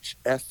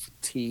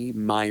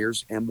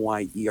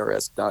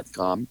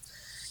rockchurchftmyers.com.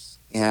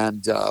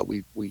 And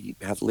we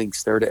have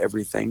links there to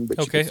everything.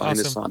 But you can find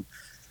us on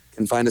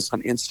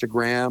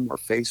Instagram or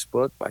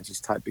Facebook by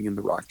just typing in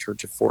the Rock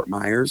Church of Fort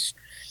Myers.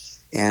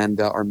 and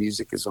our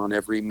music is on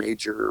every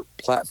major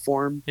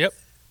platform. Yep.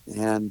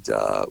 And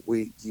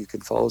you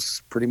can follow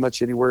us pretty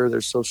much anywhere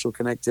there's social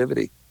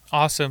connectivity.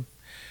 Awesome.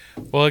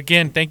 Well,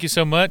 again, thank you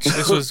so much.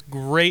 This was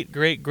great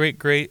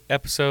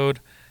episode.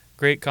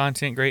 Great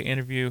content, great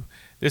interview.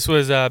 This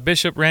was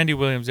Bishop Randy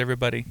Williams,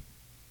 everybody.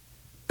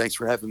 Thanks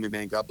for having me,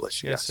 man. God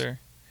bless you. Yes, sir.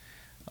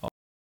 Thank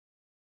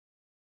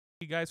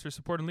you guys for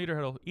supporting Leader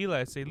Huddle.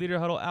 Eli, say Leader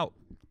Huddle out.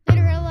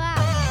 Leader